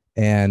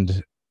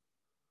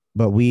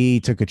 But we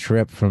took a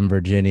trip from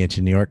Virginia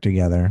to New York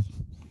together.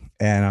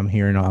 And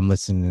I'm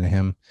listening to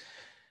him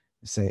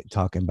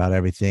talking about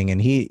everything.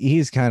 And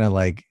he's kind of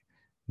like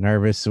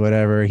nervous or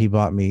whatever. He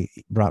brought me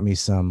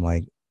some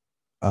like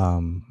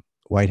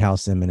White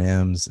House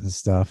M&Ms and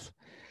stuff,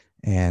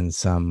 and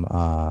some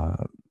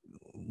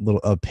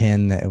a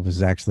pen that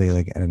was actually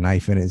like a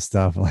knife in it and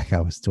stuff. Like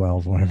I was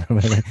 12 or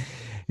whatever.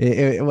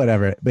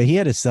 Whatever. But he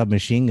had a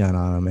submachine gun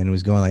on him and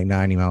was going like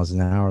 90 miles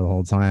an hour the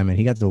whole time. And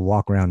he got to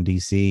walk around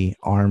DC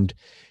armed.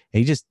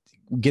 He just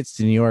gets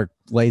to New York,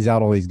 lays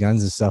out all these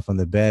guns and stuff on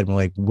the bed. And we're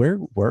like, where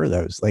were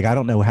those? Like, I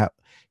don't know how.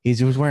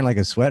 He was wearing like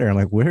a sweater. I'm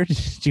like, where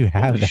did you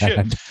have Holy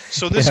that? shit.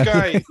 So this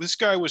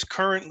guy was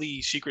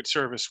currently Secret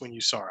Service when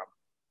you saw him.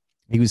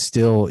 He was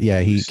still,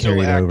 yeah, he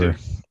carried over.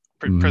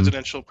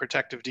 Presidential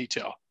Protective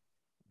Detail.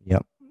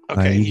 Yep.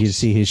 Okay. You can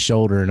see his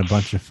shoulder in a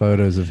bunch of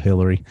photos of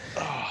Hillary.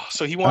 Oh,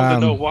 so he wanted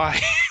to know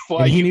why.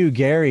 And he knew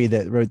Gary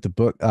that wrote the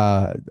book.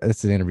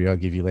 That's an interview I'll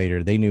give you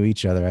later. They knew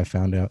each other, I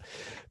found out.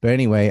 But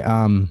anyway,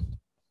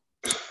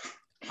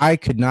 I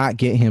could not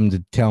get him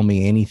to tell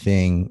me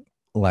anything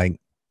like,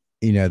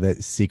 that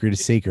secret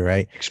is secret,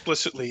 right?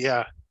 Explicitly,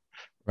 yeah.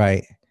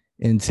 Right.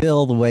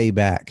 Until the way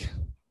back.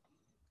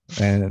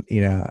 And,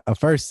 at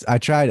first I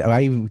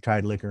even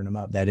tried liquoring him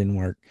up. That didn't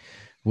work.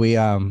 We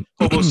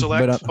Hobo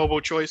Select, Hobo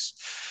Choice.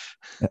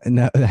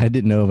 No, I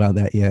didn't know about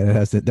that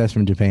yet. That's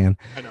from Japan.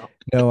 I know.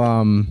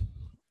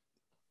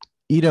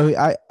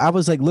 I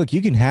was like, look,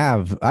 you can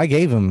have. I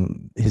gave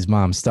him his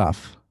mom's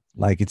stuff,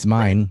 like it's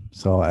mine,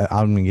 so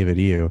I'm gonna give it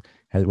to you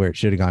where it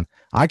should have gone.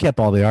 I kept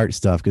all the art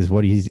stuff because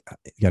what he's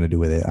gonna do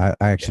with it? I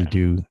actually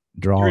do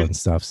draw and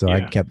stuff, so I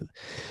kept.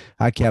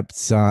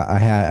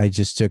 I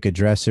just took a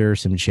dresser,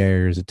 some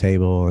chairs, a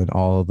table, and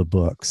all of the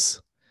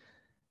books.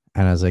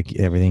 And I was like,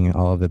 everything,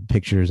 all of the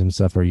pictures and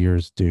stuff are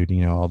yours, dude.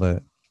 All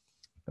the,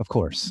 of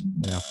course,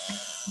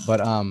 but,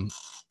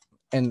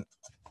 and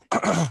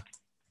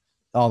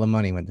all the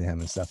money went to him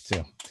and stuff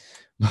too.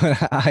 But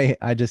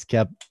I just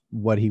kept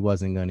what he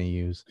wasn't going to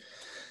use.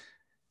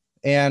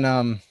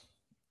 And,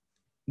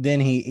 then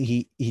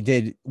he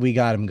did, we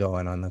got him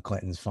going on the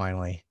Clintons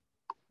finally.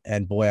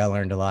 And boy, I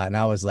learned a lot. And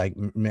I was like,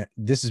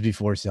 this is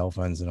before cell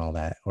phones and all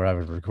that, or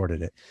I've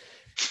recorded it.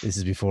 This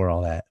is before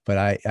all that, but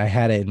I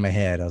had it in my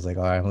head. I was like,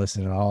 all right, I'm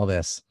listening to all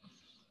this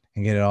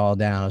and get it all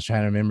down. I was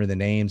trying to remember the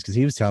names because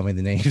he was telling me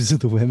the names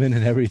of the women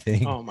and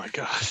everything. Oh my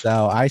God.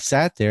 So I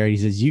sat there. He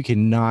says, you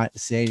cannot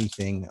say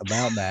anything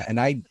about that. And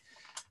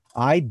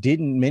I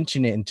didn't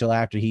mention it until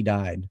after he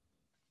died.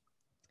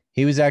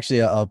 He was actually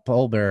a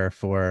pallbearer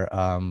for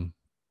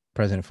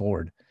President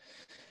Ford.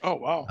 Oh,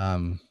 wow.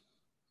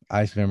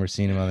 I remember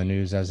seeing him on the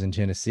news. I was in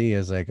Tennessee. I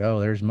was like, oh,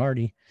 there's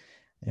Marty.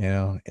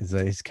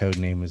 His code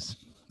name was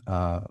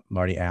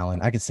Marty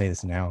Allen. I could say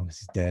this now because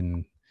he's dead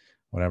and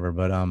whatever,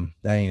 but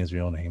that ain't his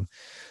real name.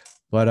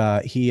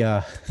 But he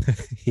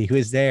he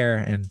was there,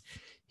 and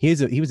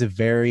he was a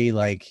very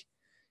like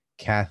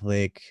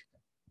Catholic,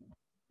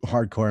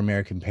 hardcore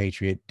American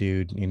patriot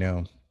dude.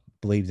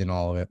 Believed in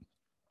all of it.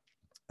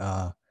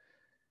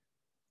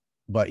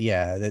 But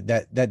yeah,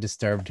 that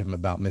disturbed him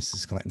about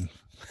Mrs. Clinton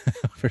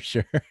for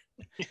sure.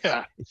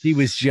 Yeah, she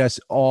was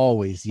just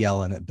always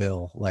yelling at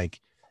Bill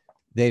like.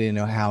 They didn't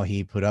know how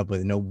he put up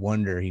with it. No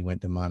wonder he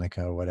went to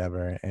Monica or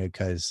whatever,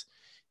 because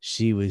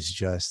she was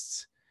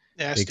just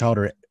nasty. They called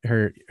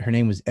her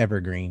name was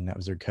Evergreen. That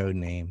was her code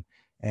name.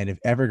 And if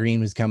Evergreen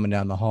was coming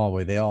down the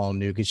hallway, they all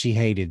knew, because she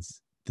hated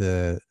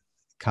the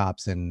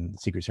cops and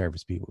Secret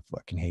Service people,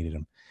 fucking hated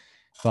them.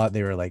 Thought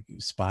they were like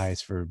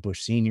spies for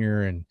Bush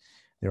Sr. and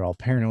they're all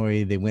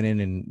paranoid. They went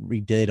in and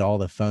redid all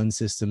the phone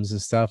systems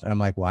and stuff. And I'm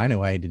like, well, I know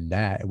why I did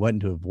that. It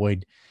wasn't to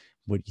avoid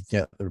what you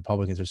think the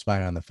Republicans are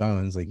spying on the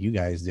phones like you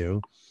guys do.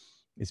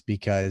 It's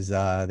because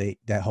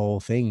that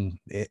whole thing,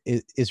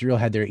 Israel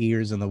had their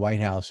ears on the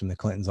White House from the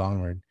Clintons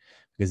onward,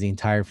 because the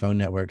entire phone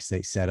networks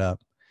they set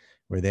up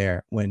were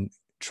there. When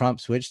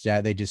Trump switched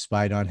that, they just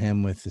spied on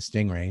him with the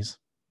Stingrays,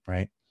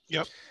 right?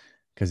 Yep.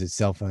 Because it's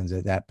cell phones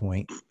at that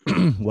point.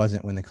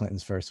 Wasn't when the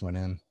Clintons first went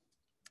in.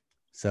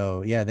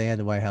 So yeah, they had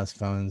the White House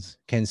phones.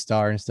 Ken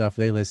Starr and stuff,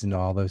 they listened to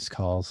all those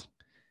calls.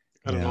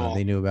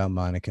 They knew about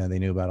Monica. They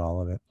knew about all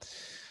of it.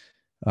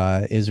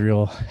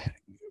 Israel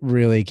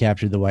really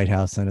captured the White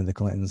House under the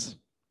Clintons,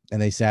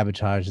 and they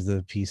sabotaged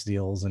the peace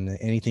deals, and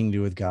anything to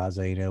do with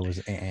Gaza, was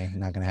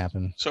not going to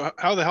happen. So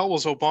how the hell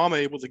was Obama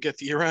able to get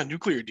the Iran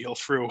nuclear deal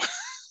through?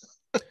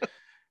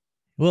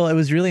 Well, it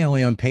was really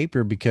only on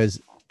paper because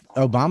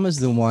Obama's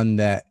the one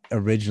that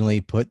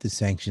originally put the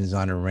sanctions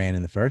on Iran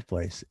in the first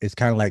place. It's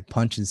kind of like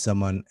punching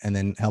someone and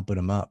then helping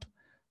them up.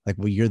 Like,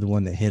 well, you're the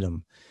one that hit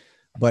them.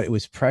 But it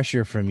was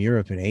pressure from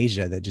Europe and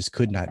Asia that just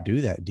could not do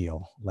that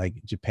deal.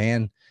 Like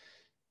Japan,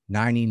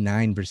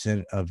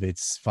 99% of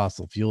its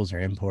fossil fuels are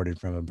imported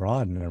from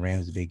abroad, and Iran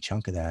is a big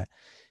chunk of that.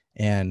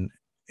 And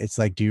it's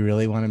like, do you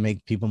really want to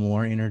make people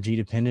more energy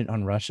dependent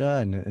on Russia?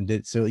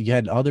 And so you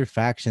had other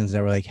factions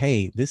that were like,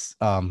 hey, this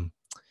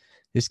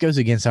goes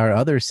against our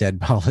other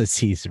said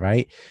policies,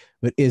 right?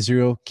 But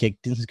Israel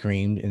kicked and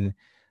screamed.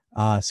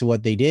 And so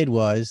what they did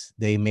was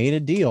they made a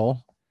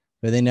deal,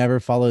 but they never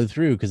followed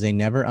through because they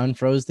never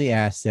unfroze the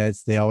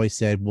assets. They always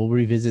said, we'll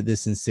revisit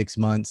this in 6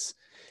 months.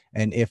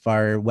 And if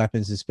our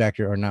weapons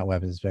inspector, or not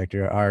weapons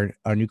inspector,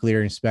 our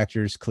nuclear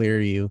inspectors clear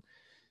you,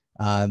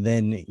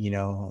 Then,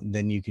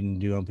 then you can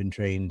do open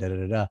trade and da da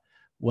da da.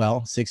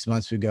 Well, 6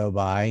 months would go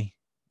by.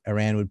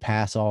 Iran would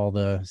pass all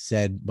the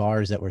said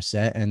bars that were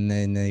set, and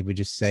then they would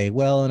just say,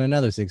 well, in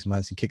another 6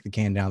 months, and kick the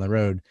can down the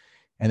road.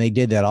 And they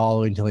did that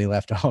all until he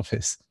left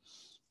office.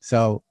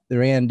 So the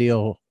Iran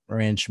deal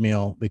ran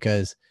schmeal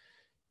because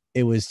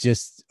it was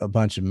just a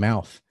bunch of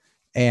mouth.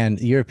 And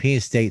European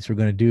states were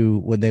going to do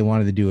what they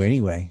wanted to do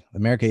anyway.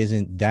 America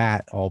isn't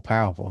that all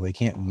powerful. They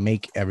can't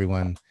make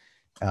everyone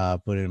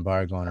put an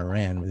embargo on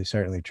Iran, but they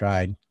certainly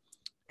tried.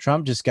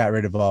 Trump just got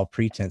rid of all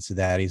pretense of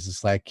that. He's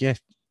just like, yeah,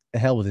 the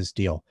hell with this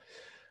deal.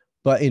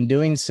 But in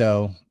doing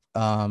so,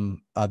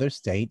 other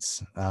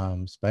states,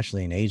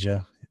 especially in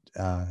Asia,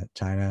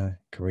 China,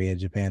 Korea,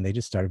 Japan, they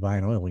just started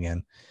buying oil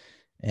again.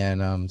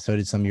 And so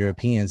did some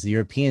Europeans. The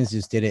Europeans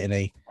just did it in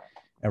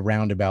a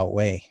roundabout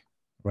way,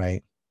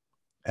 right?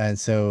 And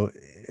so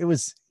it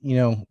was,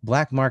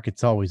 black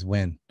markets always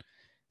win,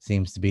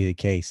 seems to be the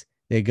case.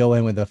 They go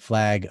in with a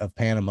flag of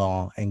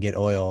Panama and get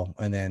oil,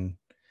 and then,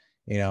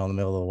 in the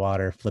middle of the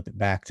water, flip it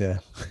back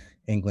to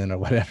England or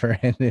whatever,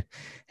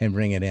 and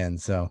bring it in.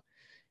 So,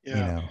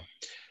 Yeah.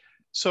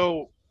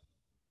 So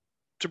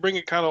to bring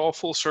it kind of all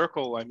full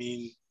circle, I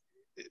mean,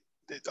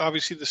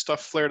 obviously the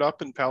stuff flared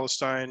up in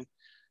Palestine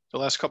the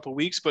last couple of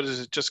weeks, but is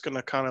it just going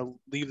to kind of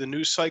leave the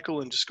news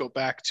cycle and just go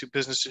back to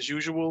business as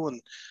usual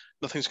and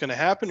nothing's going to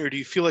happen? Or do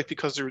you feel like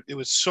because it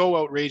was so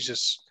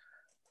outrageous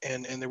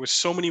and there was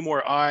so many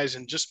more eyes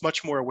and just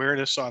much more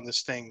awareness on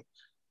this thing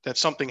that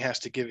something has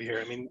to give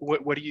here? I mean,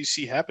 what do you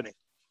see happening?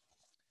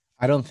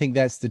 I don't think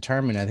that's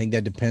determined. I think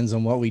that depends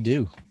on what we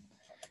do.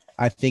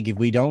 I think if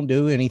we don't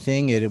do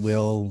anything, it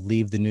will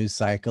leave the news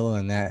cycle,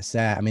 and that's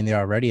that. I mean, they're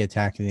already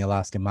attacking the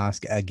Alaska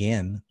Mosque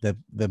again. The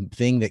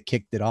thing that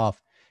kicked it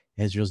off,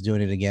 Israel's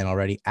doing it again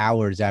already.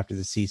 Hours after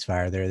the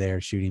ceasefire, they're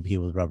there shooting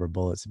people with rubber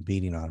bullets and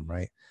beating on them.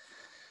 Right?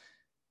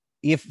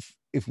 If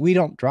we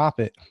don't drop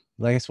it,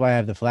 like that's why I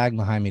have the flag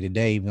behind me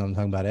today, even though I'm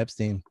talking about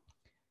Epstein.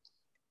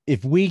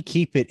 If we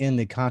keep it in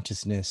the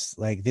consciousness,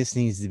 like this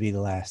needs to be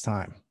the last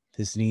time.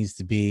 This needs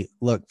to be.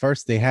 Look,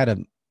 first they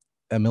had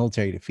a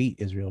military defeat.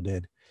 Israel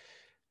did.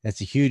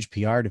 That's a huge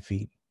PR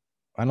defeat.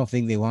 I don't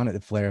think they want it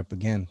to flare up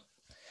again.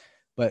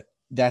 But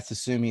that's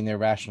assuming they're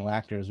rational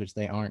actors, which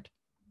they aren't.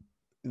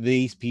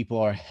 These people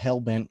are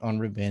hell-bent on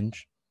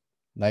revenge.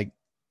 Like,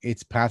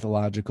 it's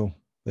pathological.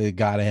 They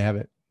got to have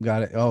it.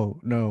 Got it.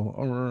 Oh,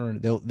 no.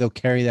 They'll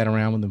carry that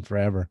around with them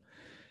forever.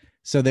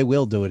 So they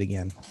will do it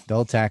again.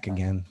 They'll attack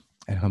again,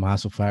 and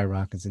Hamas will fire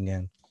rockets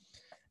again.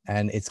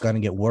 And it's going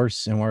to get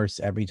worse and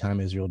worse every time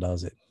Israel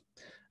does it.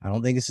 I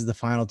don't think this is the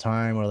final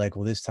time or like,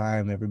 well, this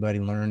time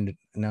everybody learned,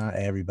 not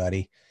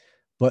everybody,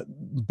 but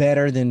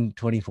better than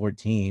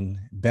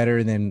 2014,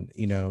 better than,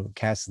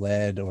 Cast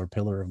Lead or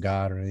Pillar of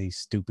God or these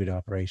stupid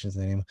operations.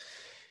 It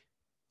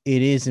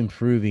is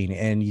improving,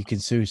 and you can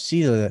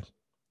see the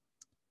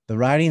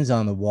writings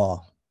on the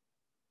wall.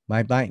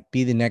 Might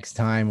be the next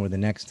time or the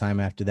next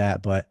time after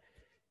that, but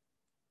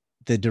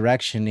the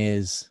direction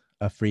is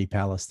a free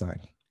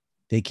Palestine.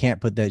 They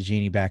can't put that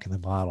genie back in the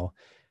bottle.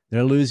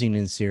 They're losing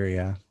in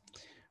Syria.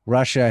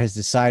 Russia has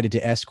decided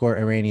to escort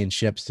Iranian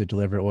ships to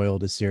deliver oil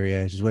to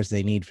Syria, which is what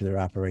they need for their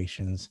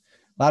operations.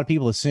 A lot of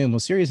people assume,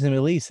 well, Syria's in the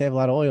Middle East, they have a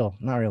lot of oil.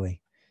 Not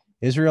really.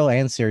 Israel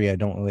and Syria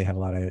don't really have a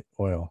lot of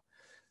oil.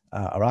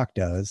 Iraq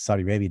does,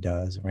 Saudi Arabia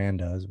does, Iran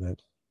does,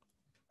 but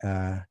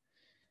and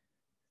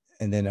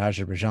then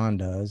Azerbaijan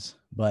does,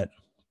 but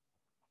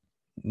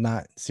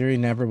not Syria.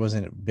 Never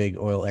wasn't a big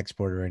oil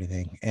exporter or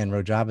anything. And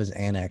Rojava's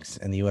annexed,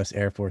 and the U.S.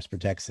 Air Force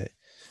protects it.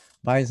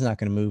 Biden's not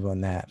going to move on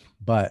that,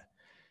 but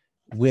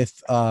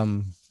with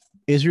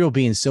Israel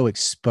being so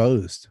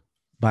exposed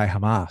by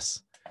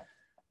Hamas,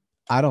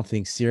 I don't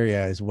think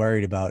Syria is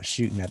worried about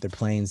shooting at their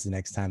planes the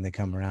next time they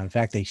come around. In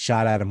fact, they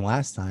shot at them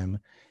last time,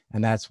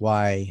 and that's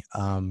why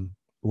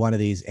one of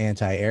these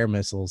anti-air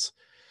missiles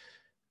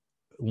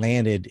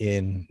landed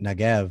in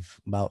Negev,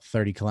 about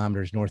 30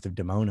 kilometers north of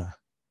Dimona.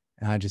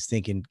 And I'm just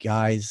thinking,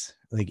 guys,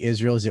 like,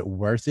 Israel, is it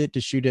worth it to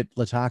shoot at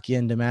Latakia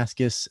and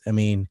Damascus? I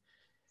mean,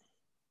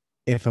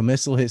 if a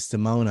missile hits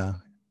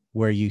Dimona,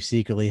 where you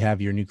secretly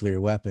have your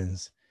nuclear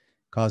weapons,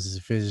 causes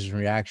a fission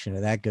reaction,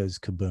 and that goes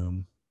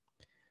kaboom,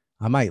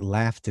 I might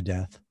laugh to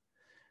death.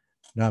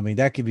 No, I mean,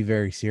 that could be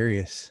very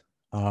serious.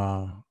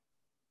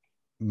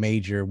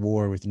 Major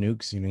war with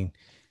nukes. I mean,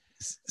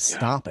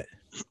 stop it.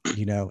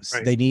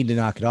 Right. They need to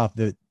knock it off.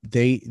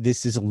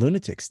 This is a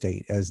lunatic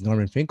state, as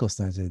Norman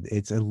Finkelstein said.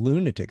 It's a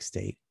lunatic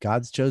state.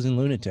 God's chosen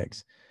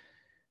lunatics.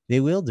 They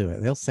will do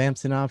it. They'll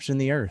Samson option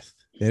the earth.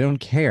 They don't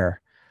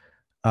care.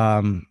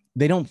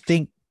 They don't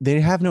think. They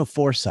have no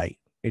foresight.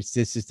 It's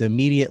just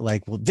immediate,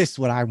 like, well, this is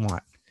what I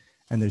want.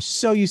 And they're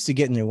so used to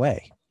getting their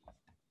way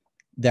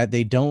that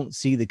they don't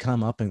see the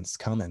comeuppance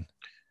coming.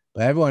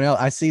 But everyone else,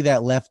 I see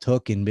that left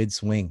hook in mid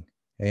swing,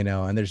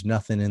 and there's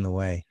nothing in the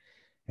way.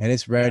 And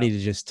it's ready to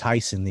just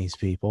Tyson these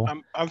people.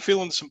 I'm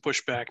feeling some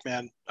pushback,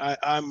 man.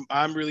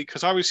 I'm really,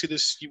 because obviously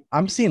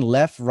I'm seeing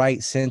left,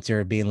 right,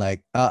 center being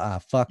like,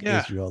 fuck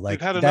Israel. Like,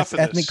 that's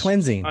ethnic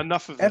cleansing.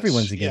 Enough of this.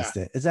 Everyone's against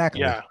it.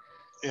 Exactly. Yeah.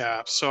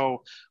 Yeah.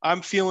 So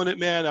I'm feeling it,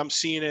 man. I'm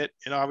seeing it.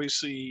 And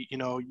obviously,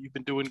 you've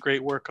been doing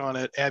great work on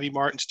it. Abby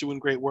Martin's doing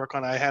great work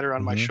on it. I had her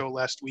on my Mm-hmm. show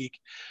last week.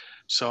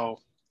 So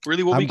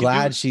really what we I'm can do,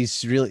 glad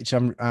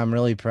I'm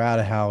really proud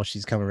of how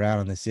she's come around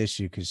on this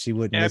issue because she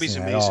wouldn't Abby's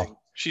listen at amazing.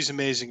 all. She's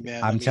amazing,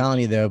 man. I I'm mean, telling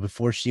you though,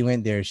 before she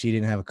went there, she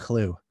didn't have a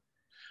clue.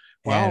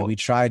 And well, we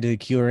tried to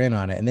cue her in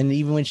on it. And then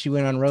even when she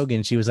went on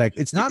Rogan, she was like,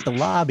 it's not the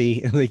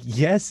lobby. And like,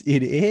 yes,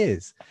 it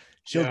is.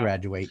 She'll yeah.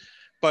 graduate.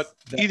 But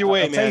either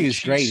way, I'll tell you man, who's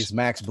great is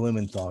Max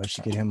Blumenthal. You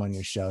should get him on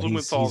your show. He's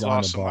Blumenthal's on the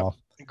awesome. ball.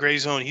 Gray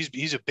Zone,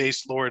 he's a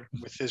base lord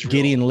with Israel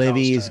Gideon and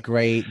Livy is Palestine.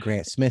 great.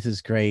 Grant Smith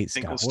is great.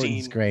 Scott Horton's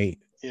Finkelstein, great.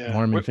 yeah.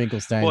 Norman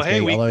Finkelstein Well, is hey,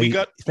 great. Although we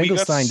got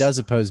Finkelstein does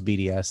oppose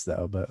BDS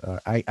though, but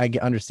I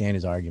understand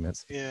his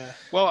arguments. yeah.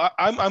 Well,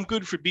 I'm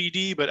good for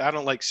BD, but I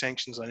don't like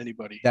sanctions on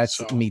anybody. That's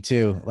So me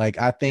too. Like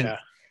I think yeah.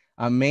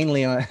 I'm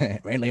mainly on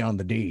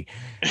the D.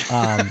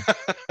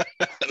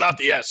 Not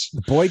the S.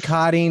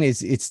 Boycotting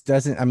it's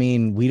doesn't. I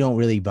mean, we don't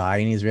really buy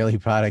any Israeli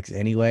products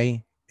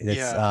anyway. That's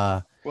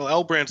Yeah. Well,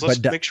 L brands.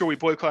 Let's make sure we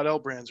boycott L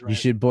brands, right? You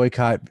should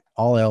boycott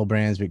all L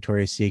brands,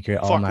 Victoria's Secret,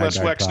 all fuck Night Les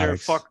Guard Wexner.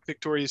 products. Fuck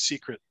Victoria's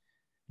Secret.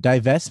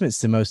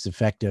 Divestment's the most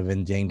effective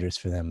and dangerous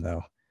for them,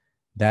 though.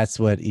 That's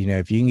what,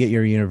 if you can get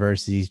your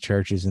universities,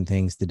 churches, and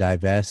things to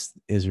divest,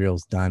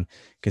 Israel's done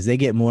because they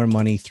get more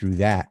money through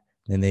that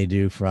than they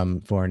do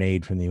from foreign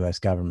aid from the U.S.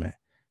 government.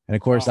 And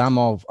of course, I'm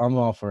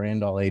all for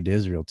end all aid to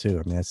Israel too.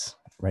 I mean, that's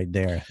right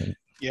there. I think.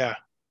 Yeah.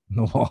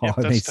 The wall. Yep,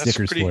 I made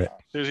stickers for it.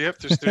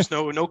 There's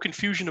no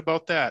confusion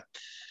about that.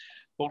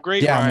 Well,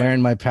 great. Yeah, Ryan. I'm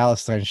wearing my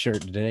Palestine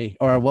shirt today,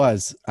 or I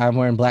was. I'm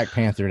wearing Black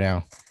Panther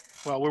now.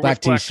 Well, we're Black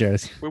with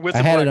t-shirts. We're with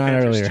I the had Black it on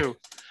Panthers earlier. too.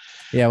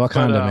 Yeah,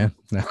 Wakanda, man.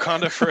 No.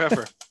 Wakanda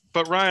forever.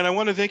 But Ryan, I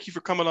want to thank you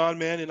for coming on,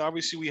 man. And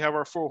obviously, we have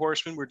our 4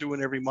 horsemen we're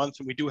doing every month,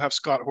 and we do have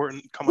Scott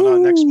Horton coming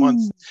on next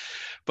month.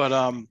 But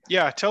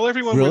yeah, tell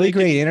everyone. Really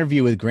great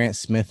interview with Grant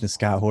Smith and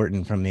Scott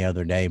Horton from the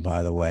other day,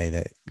 by the way.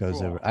 That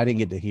goes over. I didn't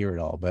get to hear it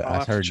all, but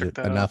I've heard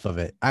enough of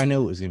it. I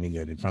knew it was gonna be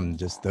good from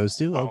just those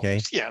two.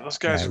 Okay. Yeah, those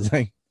guys are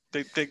like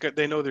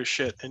they know their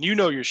shit, and you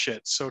know your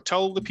shit. So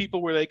tell the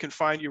people where they can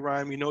find you,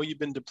 Ryan. We know you've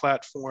been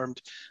deplatformed,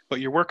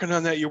 but you're working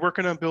on that. You're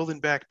working on building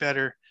back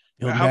better.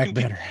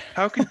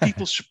 How can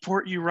people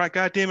support you, Ryan?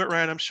 God damn it,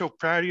 Ryan! I'm so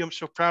proud of you. I'm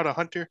so proud of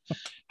Hunter.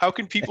 How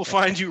can people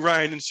find you,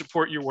 Ryan, and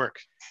support your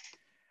work?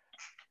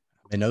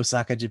 In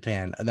Osaka,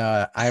 Japan.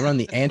 No, I run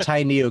the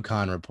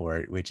Anti-Neocon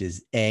Report, which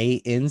is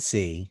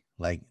ANC,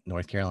 like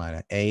North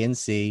Carolina.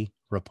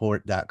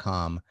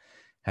 ANCreport.com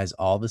has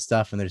all the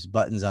stuff, and there's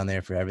buttons on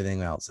there for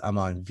everything else. I'm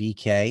on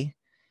VK,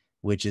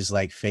 which is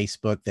like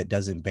Facebook that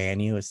doesn't ban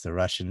you. It's the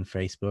Russian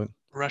Facebook.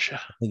 Russia.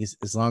 I think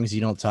as long as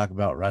you don't talk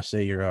about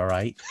Russia, you're all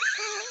right.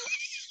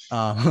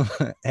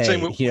 Hey,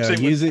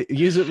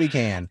 use what we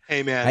can.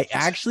 Hey, man. I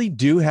actually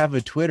do have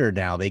a Twitter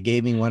now. They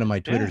gave me one of my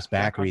Twitters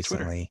back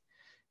recently. Twitter.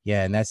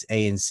 Yeah, and that's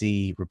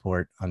ANC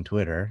Report on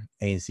Twitter.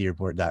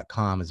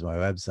 ANCreport.com is my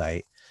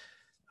website.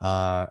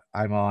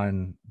 I'm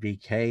on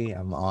VK.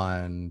 I'm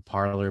on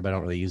Parler, but I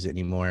don't really use it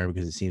anymore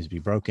because it seems to be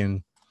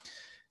broken.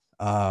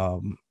 I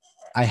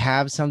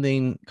have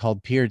something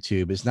called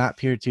PeerTube. It's not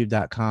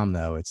PeerTube.com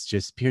though. It's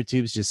just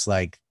PeerTube's just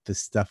like the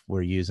stuff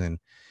we're using.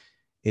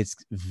 It's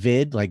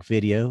vid, like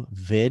video,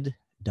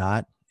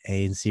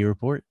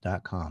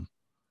 vid.ancreport.com.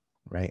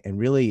 Right. And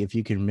really, if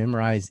you can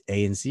memorize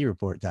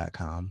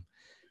ancreport.com,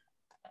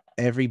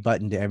 every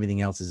button to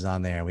everything else is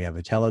on there. We have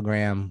a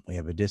Telegram, we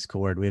have a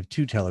Discord, we have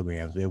 2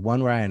 Telegrams. We have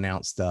one where I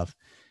announce stuff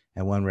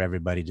and one where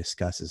everybody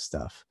discusses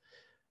stuff.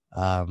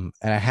 And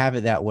I have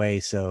it that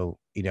way so,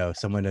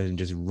 someone doesn't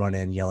just run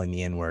in yelling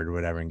the N-word or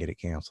whatever and get it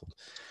canceled.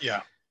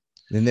 Yeah.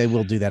 Then they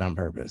will do that on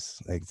purpose.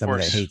 Like someone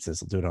that hates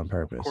us will do it on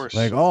purpose.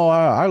 Like,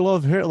 I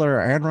love Hitler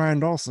and Ryan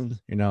Dawson.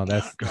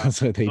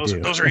 That's what they do.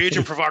 Those are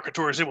agent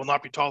provocateurs. They will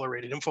not be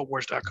tolerated.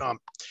 Infowars.com.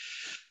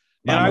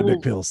 Buy my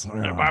dick pills.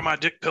 Buy my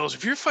dick pills.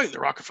 If you're fighting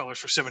the Rockefellers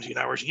for 17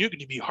 hours and you're going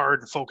to be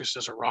hard and focused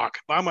as a rock,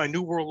 buy my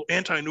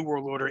anti-New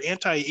World Order,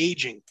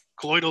 anti-aging,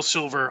 colloidal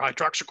silver,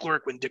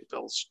 hydroxychloroquine dick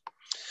pills.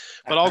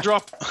 But I'll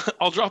drop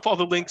all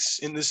the links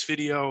in this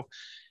video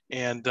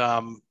and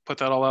put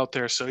that all out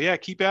there. So yeah,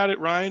 keep at it,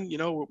 Ryan.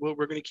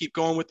 We're going to keep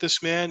going with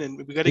this, man,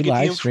 and we got to get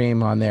live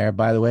stream on there.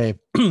 By the way,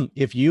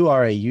 if you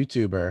are a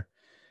YouTuber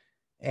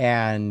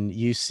and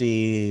you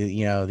see,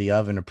 the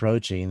oven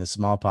approaching, the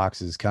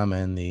smallpox is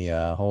coming, the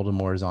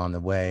Holodomor is on the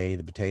way,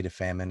 the potato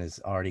famine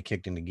is already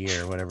kicked into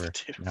gear, whatever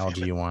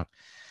analogy you want.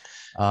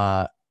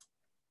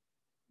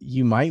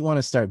 You might want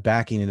to start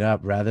backing it up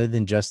rather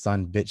than just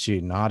on BitChute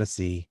and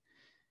Odyssey.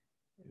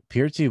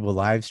 PeerTube will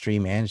live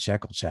stream and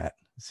Shekel Chat.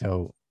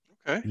 So,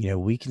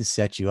 we can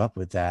set you up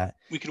with that.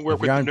 We can work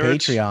if you're with on the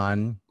nerds.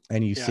 Patreon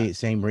and you see it,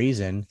 same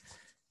reason.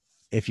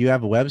 If you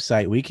have a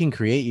website, we can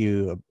create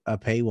you a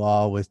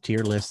paywall with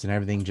tier lists and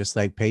everything, just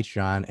like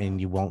Patreon, and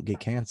you won't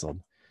get canceled.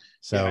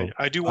 So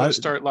I do want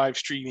to start live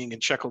streaming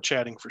and Shekel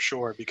chatting for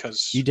sure,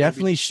 because you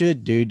definitely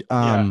should, dude.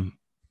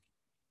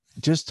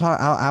 Just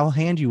talk. I'll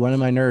hand you one of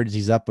my nerds.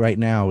 He's up right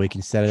now. We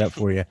can set it up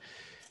for you.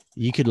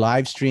 You could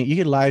live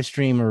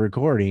stream a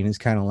recording. It's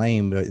kind of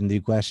lame, but and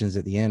do questions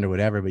at the end or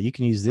whatever. But you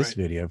can use this Right.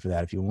 video for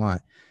that if you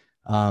want.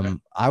 Okay.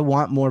 I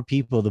want more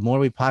people. The more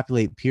we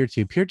populate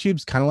PeerTube,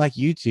 PeerTube's kind of like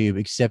YouTube,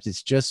 except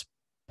it's just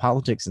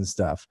politics and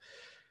stuff.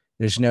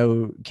 There's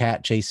no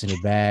cat chasing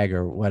a bag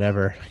or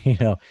whatever,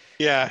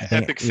 Yeah. I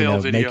think, Epic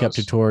fail makeup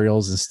videos.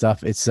 tutorials and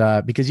stuff. It's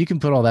because you can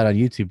put all that on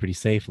YouTube pretty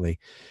safely.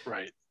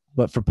 Right.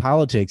 But for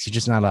politics, you're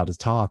just not allowed to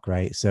talk,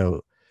 right?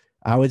 So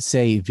I would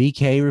say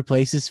VK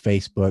replaces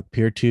Facebook.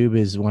 PeerTube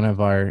is one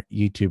of our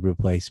YouTube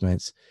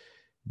replacements.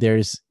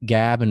 There's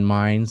Gab and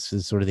Minds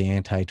is sort of the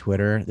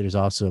anti-Twitter. There's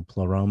also a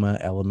Pleroma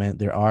element.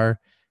 There are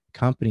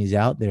companies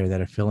out there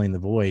that are filling the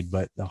void,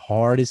 but the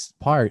hardest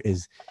part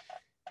is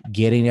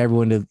getting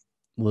everyone to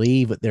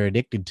leave what they're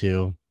addicted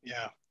to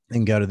Yeah.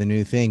 and go to the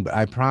new thing. But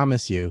I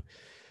promise you,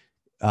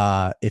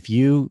 if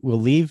you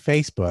will leave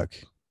Facebook,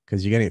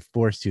 because you're going to get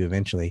forced to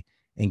eventually,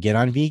 and get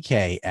on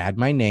VK, add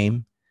my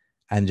name,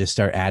 and just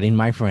start adding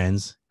my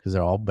friends because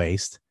they're all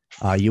based,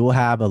 you will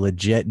have a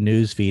legit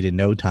news feed in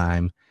no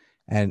time.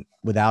 And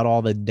without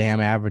all the damn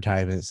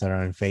advertisements that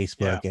are on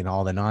Facebook and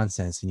all the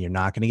nonsense, and you're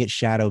not going to get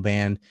shadow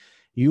banned.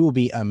 You will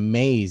be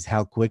amazed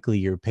how quickly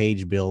your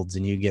page builds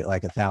and you get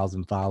like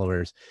 1,000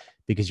 followers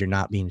because you're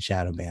not being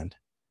shadow banned.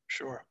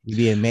 Sure. You'd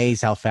be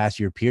amazed how fast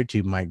your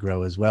PeerTube might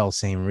grow as well.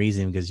 Same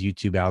reason, because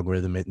YouTube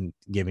algorithm isn't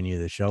giving you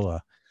the show.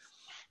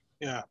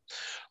 Yeah.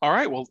 All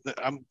right. Well,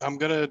 I'm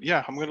gonna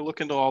look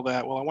into all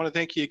that. Well, I want to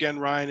thank you again,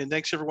 Ryan, and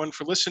thanks everyone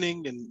for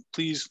listening. And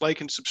please like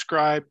and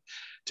subscribe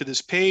to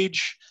this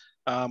page.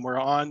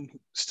 We're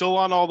still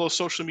on all those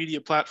social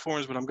media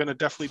platforms, but I'm going to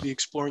definitely be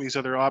exploring these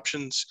other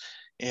options.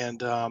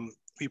 And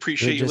we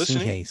appreciate you listening.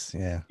 Just in case.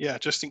 Yeah. Yeah,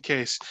 just in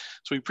case.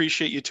 So we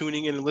appreciate you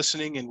tuning in and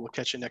listening, and we'll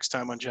catch you next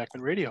time on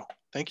Jackman Radio.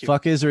 Thank you.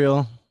 Fuck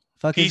Israel.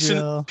 Fuck Peace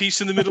Israel.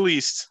 Peace in the Middle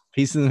East.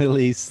 Peace in the Middle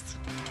East.